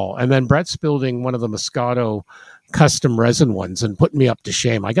 having a ball. And then Brett's building one of the Moscato custom resin ones and putting me up to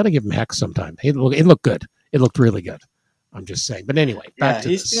shame. I got to give him heck sometime. It looked good. It looked really good. I'm just saying. But anyway, back to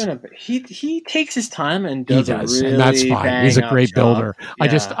he's this. He takes his time and He does does, a really and that's fine. He's a great job. builder.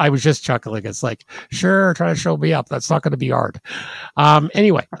 Yeah. I was just chuckling. It's like, sure, try to show me up. That's not going to be hard.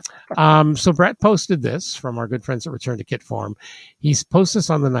 Anyway, so Brett posted this from our good friends at Return to Kit Forum. He's posted this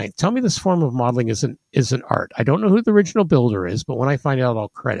on the 9th. Tell me this form of modeling isn't art. I don't know who the original builder is, but when I find out, I'll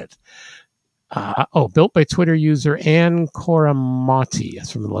credit. Built by Twitter user Ann Coramati.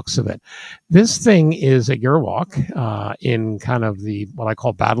 That's from the looks of it. This thing is a Gerwalk in kind of the what I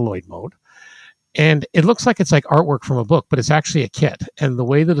call Battloid mode. And it looks like it's like artwork from a book, but it's actually a kit. And the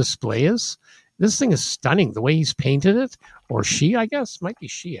way the display is, this thing is stunning. The way he's painted it, or she, I guess, might be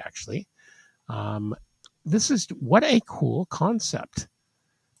she actually. This is what a cool concept.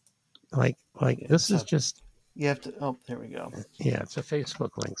 Like this is just. You have to. Oh, there we go. Yeah, it's a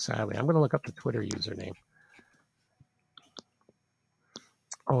Facebook link. Sadly, I'm going to look up the Twitter username.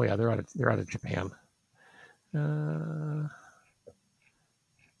 Oh yeah, they're out of Japan.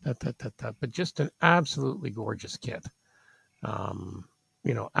 But just an absolutely gorgeous kit.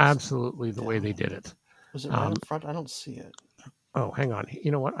 Absolutely the way they did it. Was it right in front? I don't see it. Oh, hang on.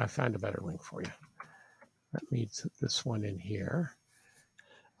 You know what? I found a better link for you. Let me put this one in here.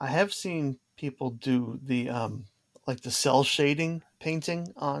 I have seen people do the like the cell shading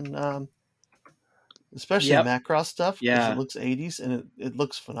painting on especially Macross stuff. Yeah, it looks 80s and it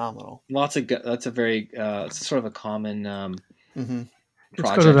looks phenomenal. That's a very it's sort of a common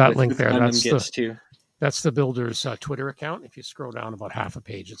Let's go to that link there. That's the builder's Twitter account. If you scroll down about half a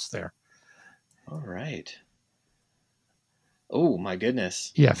page, it's there. All right. Oh my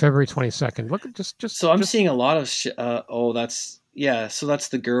goodness. Yeah, February 22nd. Look at just. So I'm seeing a lot of. So that's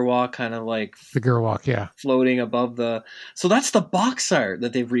the Gerwalk kind of like the Gerwalk, yeah, floating above the. So that's the box art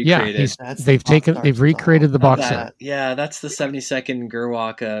that they've recreated. Yeah, they've recreated the box art. Yeah, that's the 72nd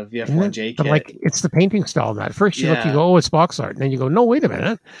Gerwalk VF1J kit. But like it's the painting style of that. First you look, you go, oh, it's box art, and then you go, no, wait a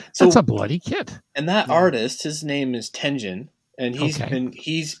minute, that's a bloody kit. And that artist, his name is Tenjin, and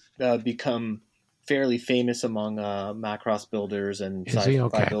he's become fairly famous among Macross builders and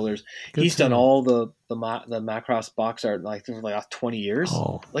sci-fi builders. He's done all the Macross box art like for like 20 years.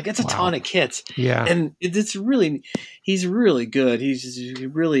 Oh, like it's a ton of kits. Yeah, and he's really good. He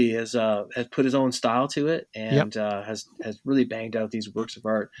really has put his own style to it and has really banged out these works of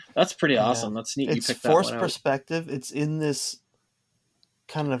art. That's pretty awesome. That's neat. It's you picked that one out. Force perspective. It's in this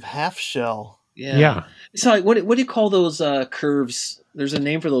kind of half shell. Yeah. So like, what do you call those curves? There's a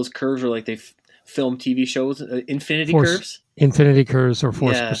name for those curves where like they film TV shows, infinity curves or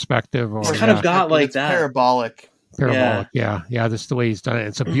force perspective, or it's kind of got like that parabolic. Yeah. That's the way he's done it.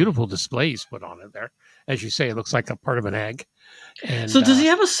 It's a beautiful display he's put on it there. As you say, it looks like a part of an egg. And, so does he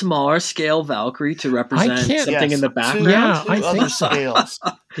have a smaller scale Valkyrie to represent something in the background? Two other scales.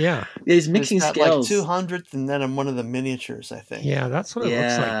 Yeah, he's mixing scales. Like 200th, and then one of the miniatures, I think. Yeah, that's what it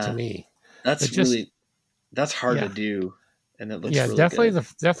looks like to me. That's hard to do. And it looks really definitely good.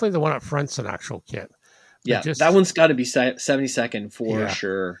 Definitely the one up front's an actual kit. Yeah, that one's got to be 72nd for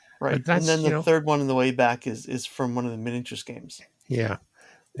sure. Right, and then the third one in the way back is from one of the miniatures games. Yeah,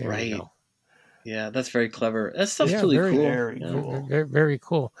 right. Yeah, that's very clever. That stuff's really cool. Very cool. Very, very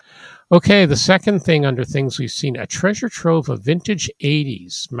cool. Okay, the second thing under things we've seen, a treasure trove of vintage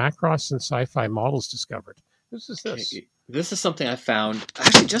 80s Macross and sci-fi models discovered. This is this. This is something I found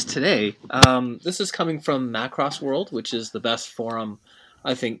actually just today. This is coming from Macross World, which is the best forum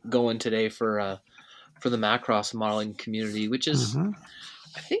I think going today for the Macross modeling community, which is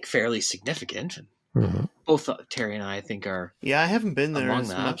I think fairly significant. Both Terry and I think are. Yeah, I haven't been there as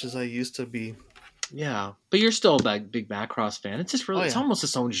much as I used to be. Yeah, but you're still a big Macross fan. It's just really, it's almost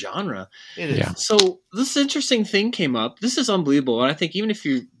its own genre. It is. Yeah. So this interesting thing came up. This is unbelievable, and I think even if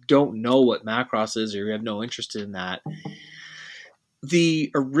you don't know what Macross is or you have no interest in that,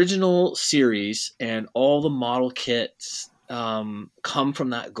 the original series and all the model kits come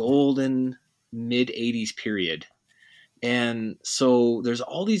from that golden mid 80s period. And so there's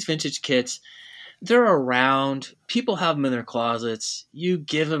all these vintage kits. They're around. People have them in their closets. You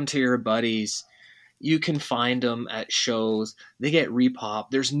give them to your buddies. You can find them at shows. They get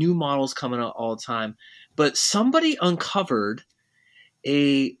repop. There's new models coming out all the time. But somebody uncovered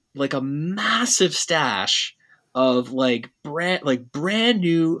a massive stash of brand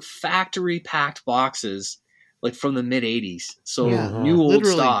new factory packed boxes like from the mid 80s. So new old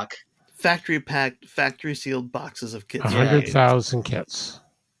stock. Factory packed, factory sealed boxes of kits. 100,000 kits.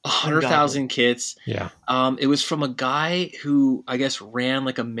 100,000 kits. Yeah. It was from a guy who I guess ran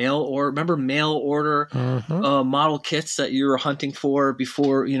like a mail order. Remember mail order model kits that you were hunting for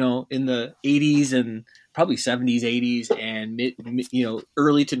before, in the 80s and probably 70s, 80s, and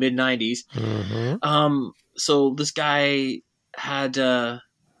early to mid 90s. So this guy had it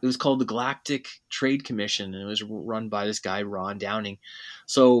was called the Galactic Trade Commission, and it was run by this guy Ron Downing.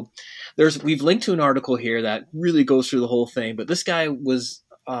 So we've linked to an article here that really goes through the whole thing, but this guy was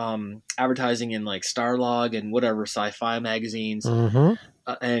advertising in like Starlog and whatever sci-fi magazines, and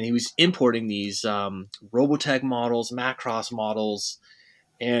he was importing these Robotech models, Macross models,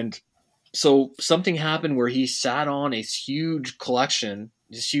 and so something happened where he sat on a huge collection,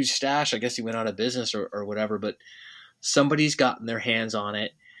 this huge stash. I guess he went out of business or whatever, but somebody's gotten their hands on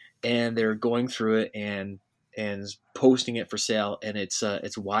it, and they're going through it and posting it for sale. And it's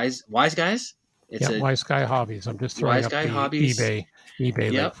Wise Guys. It's Wise Guy Hobbies. I'm just throwing up the eBay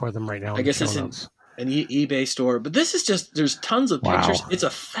link for them right now. I guess it's an eBay store, but this is just, there's tons of pictures. It's a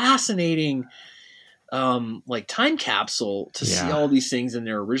fascinating like time capsule to see all these things in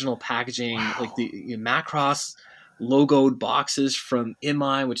their original packaging, like the Macross logoed boxes from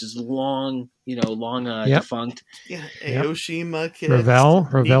Imai, which is long defunct. Aoshima kits. Ravel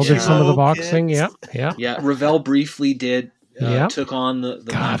did some of the boxing. Yeah. Ravel briefly did. Took on the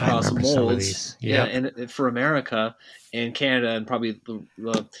Macross molds, and for America and Canada and probably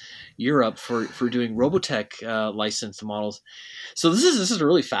Europe for doing Robotech licensed models. So this is a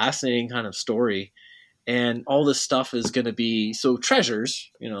really fascinating kind of story, and all this stuff is going to be treasures.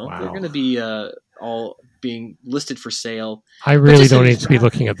 They're going to be all being listed for sale. I really don't need to be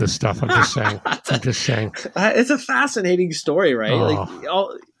looking at this stuff. I'm just saying. It's a fascinating story, right?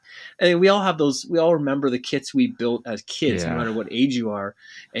 Oh. We all remember the kits we built as kids, no matter what age you are,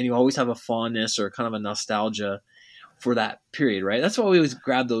 and you always have a fondness or kind of a nostalgia for that period, right? That's why we always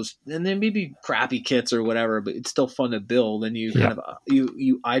grab those, and then maybe crappy kits or whatever, but it's still fun to build, and you kind of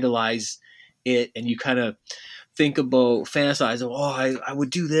you idolize it, and you kind of think about, fantasize, I would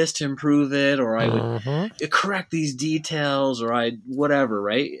do this to improve it, or I would correct these details, or I whatever,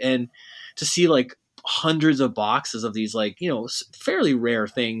 right? And to see like hundreds of boxes of these, like, fairly rare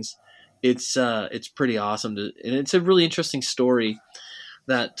things, it's pretty awesome and it's a really interesting story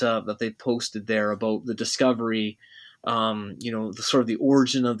that they posted there about the discovery, the sort of the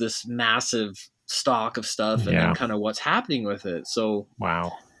origin of this massive stock of stuff, and then kind of what's happening with it. So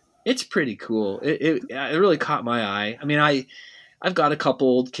it's pretty cool. It really caught my eye. I mean, I've got a couple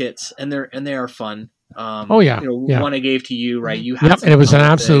old kits, and they are fun. One I gave to you, right? You had and it was an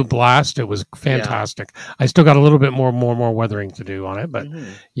absolute blast. It was fantastic. I still got a little bit more weathering to do on it, but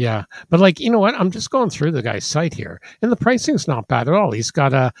but like, you know what? I'm just going through the guy's site here, and the pricing's not bad at all. He's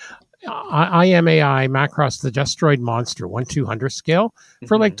got a IMAI Macross the Destroyed Monster 1/200 scale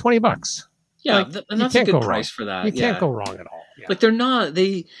for like $20. Yeah, and that's a good price for that. You can't go wrong at all. Yeah. Like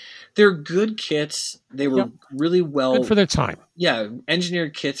they're good kits. They were really well good for their time. Yeah,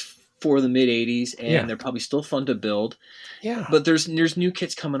 engineered kits for the mid 80s, and they're probably still fun to build. Yeah. But there's new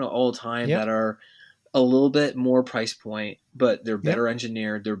kits coming out all the time that are a little bit more price point, but they're better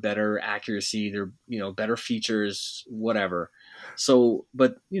engineered, they're better accuracy, they're better features, whatever. So,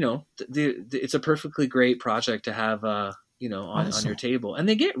 but it's a perfectly great project to have on your table. And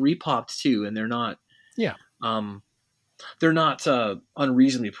they get repopped too, and they're not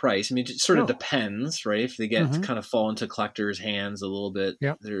unreasonably priced. I mean, it sort of depends, right? If they get to kind of fall into collectors' hands a little bit,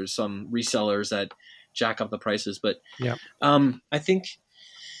 there's some resellers that jack up the prices. But I think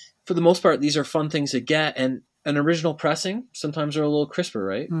for the most part, these are fun things to get. And an original pressing, sometimes they're a little crisper,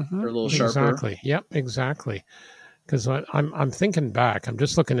 right? They're a little sharper. Exactly. Yep, exactly. Because I'm thinking back. I'm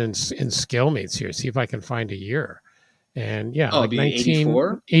just looking in ScaleMates here, see if I can find a year. And like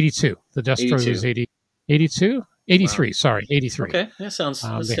 1982. The Destroyer was 82? 83, wow. Sorry, 83. Okay, that sounds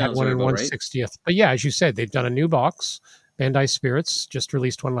they had one in 160th. Right. But as you said, they've done a new box. Bandai Spirits just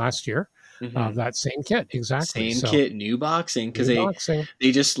released one last year. That same kit, exactly. Same kit, new boxing, because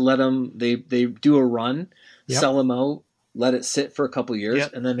they just let them, they do a run, sell them out, let it sit for a couple of years,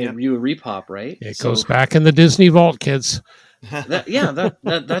 and then they do a repop, right? It goes back in the Disney vault, kids. That's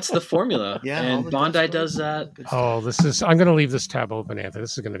the formula. And Bandai does that. I'm going to leave this tab open, Anthony.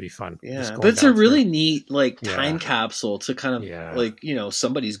 This is going to be fun. Yeah, but it's a really neat time capsule to kind of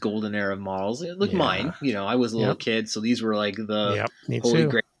somebody's golden era of models. Look, mine. I was a little kid, so these were like the holy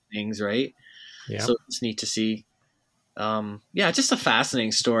grail things, right? Yeah. So it's neat to see. Just a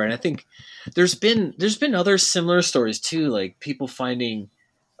fascinating story, and I think there's been other similar stories too, like people finding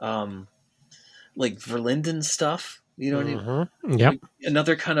like Verlinden stuff. You know what I mean? Yep.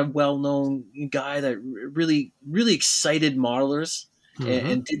 Another kind of well-known guy that really, really excited modelers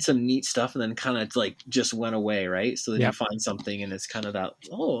and did some neat stuff, and then kind of like just went away, right? So then you find something, and it's kind of that.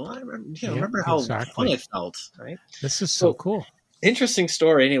 I remember how fun I felt, right? This is so cool. Interesting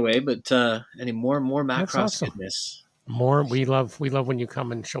story anyway, but any more Macross awesome. goodness. More, we love when you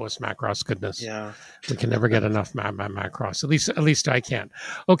come and show us Macross goodness. Yeah, we can never get enough Macross. At least I can.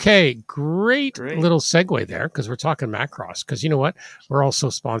 Okay, great little segue there, because we're talking Macross. Because you know what, we're also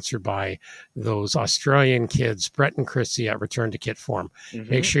sponsored by those Australian kids, Brett and Chrissy at Return to Kit Form.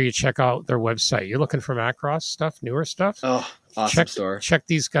 Make sure you check out their website. You're looking for Macross stuff, newer stuff. Oh, awesome store. Check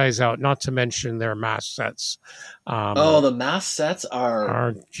these guys out. Not to mention their mask sets. The mask sets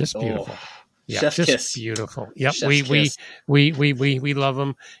are just beautiful. Yeah, Chef's just kiss. Beautiful. Yep, Chef's we love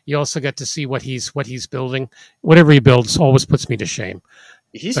him. You also get to see what he's building. Whatever he builds always puts me to shame.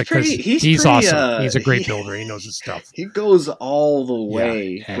 He's pretty awesome. He's a great builder. He knows his stuff. He goes all the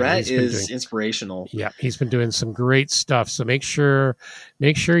way. Yeah, Brett is inspirational. Yeah, he's been doing some great stuff. So make sure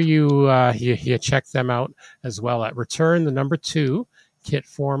you check them out as well at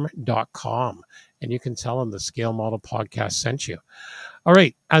return2kitform.com, and you can tell them the Scale Model Podcast sent you. All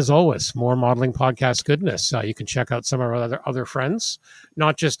right. As always, more modeling podcast goodness. You can check out some of our other friends,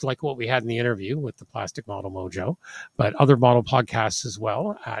 not just like what we had in the interview with the Plastic Model Mojo, but other model podcasts as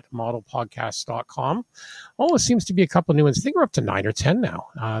well at modelpodcasts.com. Always seems to be a couple new ones. I think we're up to 9 or 10 now.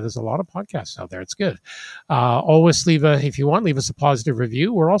 There's a lot of podcasts out there. It's good. Always leave us a positive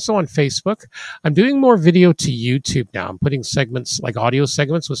review. We're also on Facebook. I'm doing more video to YouTube now. I'm putting segments, like audio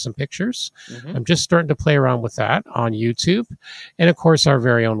segments with some pictures. I'm just starting to play around with that on YouTube. And of course, our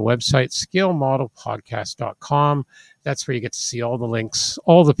very own website, scalemodelpodcast.com. That's where you get to see all the links,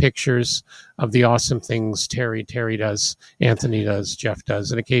 all the pictures of the awesome things Terry does, Anthony does, Jeff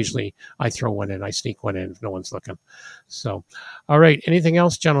does, and occasionally I throw one in. I sneak one in if no one's looking. So, all right. Anything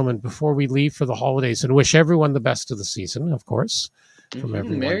else, gentlemen, before we leave for the holidays, and wish everyone the best of the season, of course, from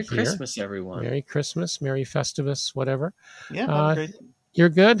everyone Merry here. Christmas, everyone. Merry Christmas, Merry Festivus, whatever. Yeah, great. You're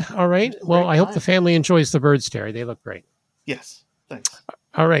good? All right. Well, I hope the family enjoys the birds, Terry. They look great. Yes. Thanks.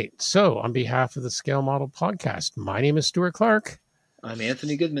 All right. So on behalf of the Scale Model Podcast, my name is Stuart Clark. I'm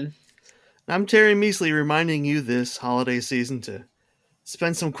Anthony Goodman. I'm Terry Measley, reminding you this holiday season to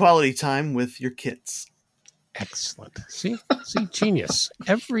spend some quality time with your kits. Excellent. See, genius.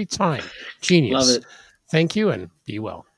 Every time. Genius. Love it. Thank you, and be well.